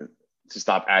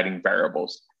adding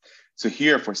variables. So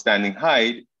here for standing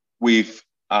height, we've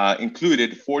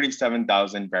included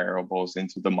 47,000 variables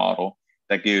into the model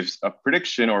that gives a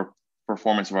prediction or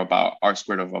performance of about R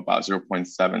squared of about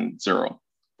 0.70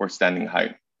 for standing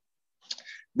height.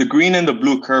 The green and the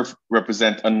blue curve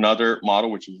represent another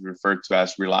model, which is referred to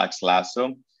as relaxed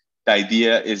lasso. The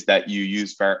idea is that you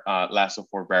use lasso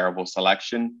for variable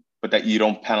selection, but that you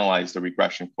don't penalize the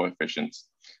regression coefficients.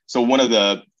 So one of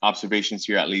the observations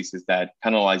here, at least, is that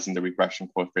penalizing the regression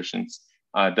coefficients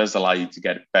does allow you to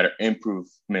get better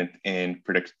improvement in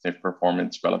predictive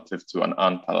performance relative to an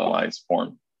unpenalized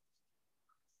form.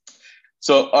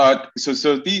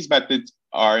 So these methods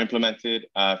are implemented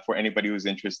for anybody who's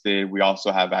interested. We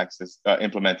also have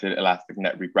implemented elastic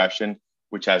net regression,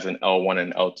 which has an L1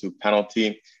 and L2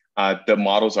 penalty. The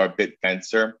models are a bit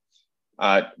denser,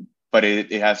 but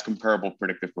it has comparable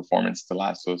predictive performance to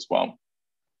lasso as well.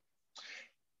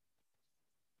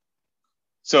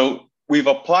 So we've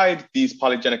applied these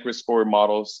polygenic risk score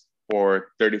models for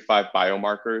 35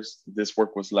 biomarkers. This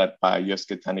work was led by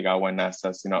Yosuke Tanigawa and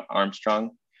Anastasia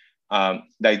Armstrong. The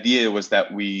idea was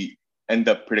that we end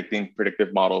up predicting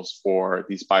predictive models for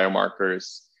these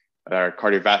biomarkers,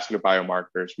 cardiovascular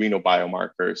biomarkers, renal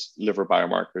biomarkers, liver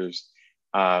biomarkers.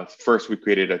 First, we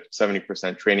created a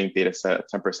 70% training data set,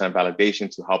 10% validation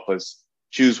to help us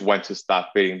choose when to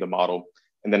stop fitting the model,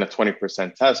 and then a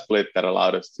 20% test split that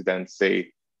allowed us to then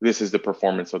say, this is the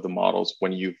performance of the models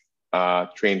when you've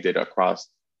trained it across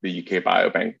the UK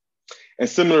Biobank. And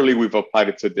similarly, we've applied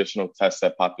it to additional test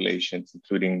set populations,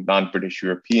 including non-British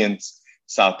Europeans,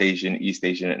 South Asian, East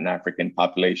Asian, and African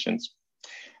populations.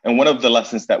 And one of the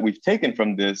lessons that we've taken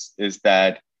from this is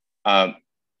that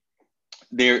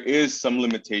there is some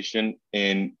limitation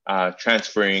in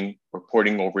transferring,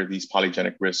 reporting over these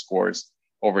polygenic risk scores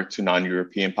over to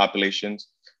non-European populations.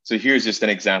 So here's just an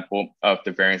example of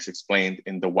the variance explained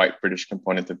in the white British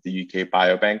component of the UK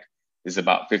Biobank. Is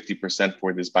about 50%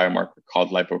 for this biomarker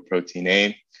called lipoprotein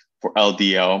A. For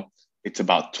LDL, it's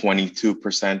about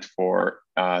 22% for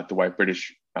the white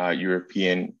British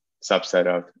European subset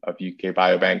of UK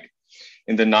Biobank.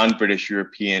 In the non-British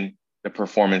European, the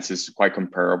performance is quite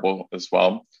comparable as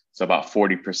well. So about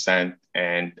 40%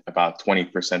 and about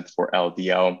 20% for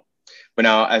LDL. But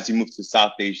now as you move to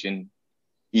South Asian,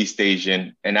 East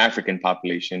Asian, and African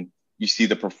population, you see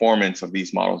the performance of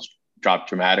these models drop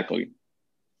dramatically.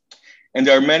 And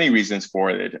there are many reasons for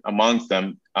it. Amongst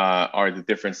them are the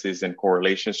differences in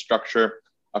correlation structure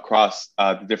across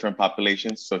the different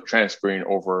populations. So transferring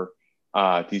over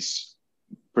these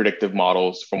predictive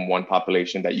models from one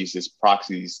population that uses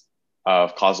proxies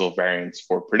of causal variance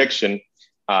for prediction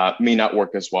may not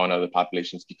work as well in other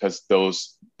populations because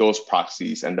those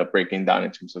proxies end up breaking down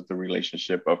in terms of the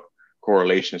relationship of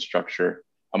correlation structure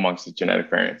amongst the genetic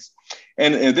variants.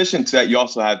 And in addition to that, you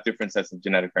also have different sets of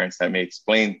genetic variants that may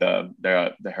explain the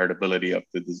heritability of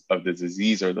the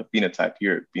disease or the phenotype,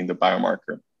 here being the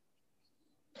biomarker.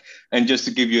 And just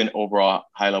to give you an overall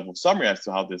high-level summary as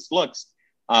to how this looks,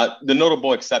 the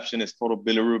notable exception is total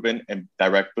bilirubin and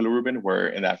direct bilirubin, where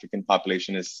in the African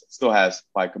population still has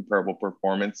quite comparable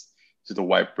performance to the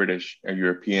white British or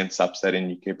European subset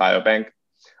in UK Biobank.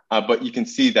 But you can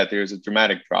see that there's a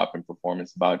dramatic drop in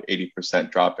performance, about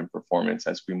 80% drop in performance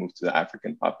as we move to the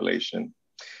African population.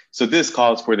 So this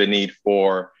calls for the need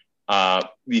for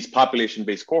these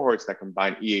population-based cohorts that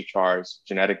combine EHR's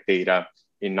genetic data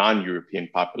in non-European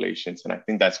populations. And I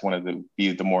think that's one of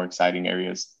the more exciting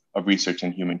areas of research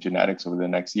in human genetics over the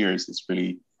next years, is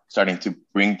really starting to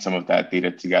bring some of that data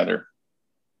together.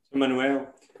 Manuel,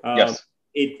 yes.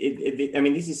 I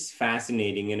mean, this is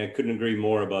fascinating, and I couldn't agree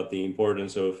more about the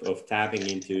importance of tapping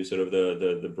into sort of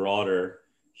the broader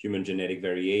human genetic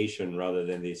variation rather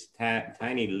than this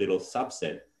tiny little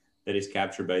subset that is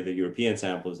captured by the European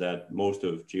samples that most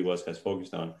of GWAS has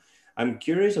focused on. I'm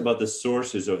curious about the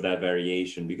sources of that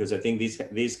variation, because I think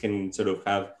these can sort of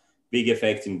have big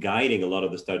effects in guiding a lot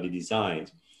of the study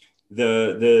designs.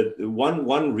 The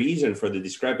one reason for the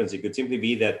discrepancy could simply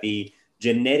be that the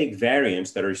genetic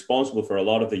variants that are responsible for a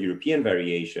lot of the European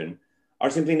variation are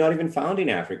simply not even found in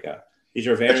Africa. These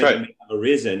are variants that may have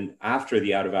arisen after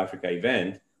the out of Africa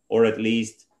event, or at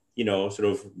least, sort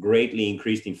of greatly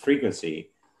increased in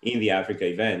frequency in the out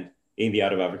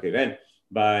of Africa event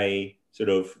by sort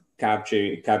of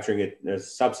capturing a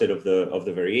subset of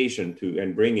the variation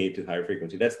and bringing it to higher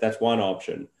frequency. That's one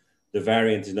option. The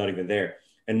variant is not even there.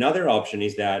 Another option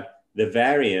is that the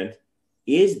variant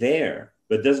is there,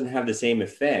 but doesn't have the same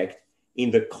effect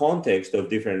in the context of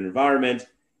different environments.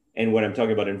 And when I'm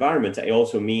talking about environments, I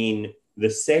also mean the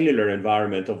cellular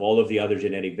environment of all of the other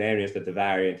genetic variants that the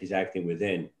variant is acting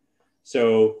within.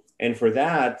 So, and for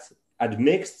that, at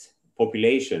mixed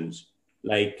populations,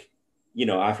 like,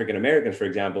 African Americans, for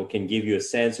example, can give you a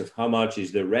sense of how much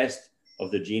is the rest of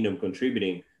the genome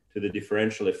contributing to the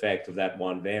differential effect of that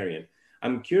one variant.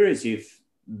 I'm curious if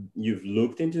you've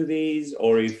looked into these,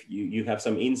 or if you have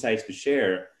some insights to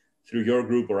share through your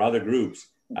group or other groups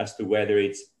as to whether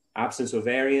it's absence of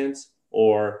variants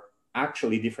or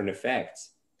actually different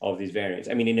effects of these variants.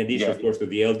 I mean, in addition, of course, to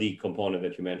the LD component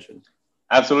that you mentioned.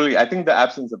 Absolutely. I think the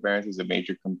absence of variants is a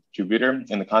major contributor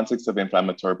in the context of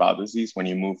inflammatory bowel disease. When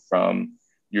you move from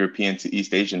European to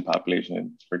East Asian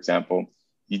populations, for example,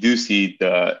 you do see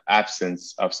the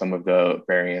absence of some of the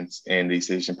variants in the East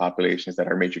Asian populations that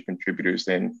are major contributors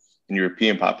in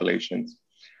European populations.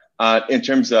 In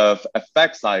terms of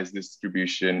effect size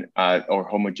distribution or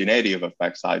homogeneity of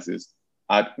effect sizes,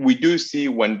 we do see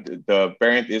when the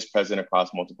variant is present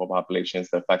across multiple populations,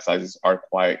 the effect sizes are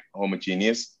quite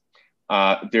homogeneous.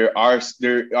 There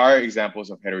are examples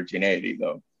of heterogeneity,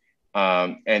 though,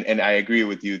 and I agree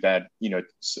with you that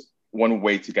one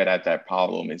way to get at that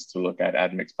problem is to look at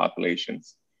admixed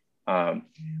populations.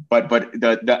 But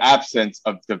the absence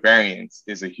of the variants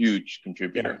is a huge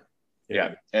contributor.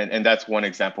 Yeah. And that's one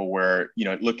example where,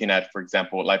 looking at, for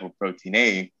example, lipoprotein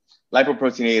A.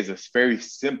 Lipoprotein A is a very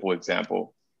simple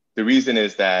example. The reason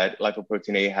is that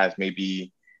lipoprotein A has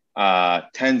maybe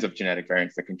tens of genetic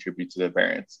variants that contribute to the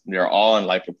variants. They're all in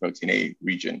lipoprotein A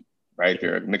region, right?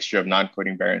 They're a mixture of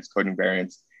non-coding variants, coding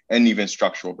variants, and even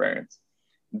structural variants.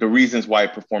 The reasons why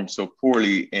it performs so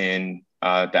poorly in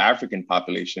the African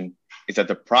population is that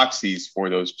the proxies for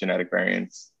those genetic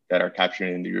variants that are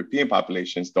captured in the European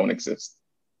populations don't exist.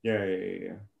 Yeah.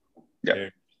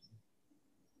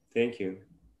 Thank you.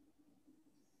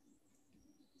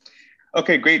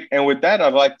 Okay, great. And with that,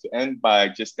 I'd like to end by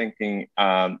just thanking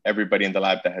everybody in the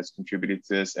lab that has contributed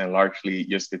to this, and largely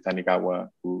Yosuke Tanigawa,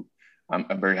 who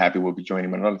I'm very happy will be joining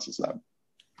Manolis' lab.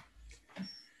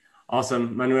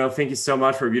 Awesome. Manuel, thank you so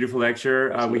much for a beautiful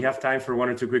lecture. We have time for one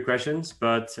or two quick questions,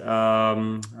 but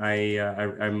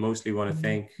I mostly want to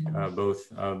thank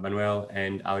both Manuel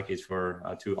and Alekis for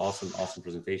two awesome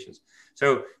presentations.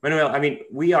 So Manuel, I mean,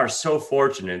 we are so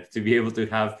fortunate to be able to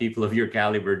have people of your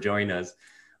caliber join us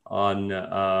on,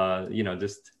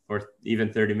 just for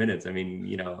even 30 minutes. I mean,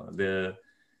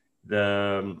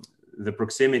 the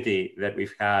proximity that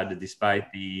we've had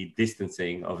despite the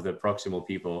distancing of the proximal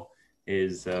people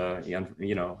is,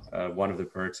 one of the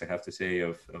perks, I have to say,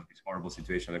 of this horrible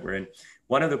situation that we're in.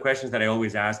 One of the questions that I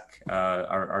always ask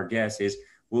our guests is,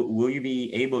 will you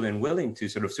be able and willing to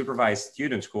sort of supervise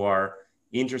students who are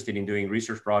interested in doing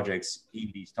research projects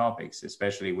in these topics,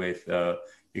 especially with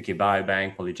UK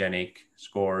Biobank, polygenic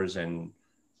scores, and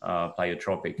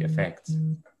pleiotropic effects?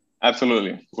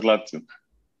 Absolutely. Would love to.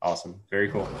 Awesome. Very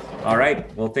cool. All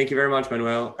right. Well, thank you very much,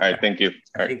 Manuel. All right. Thank you.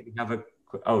 I think we have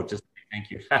just thank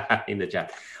you in the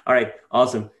chat. All right.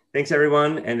 Awesome. Thanks,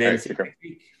 everyone. And then see you next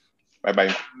week.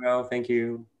 Bye-bye. Well, thank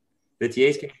you. The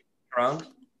TAs can come around.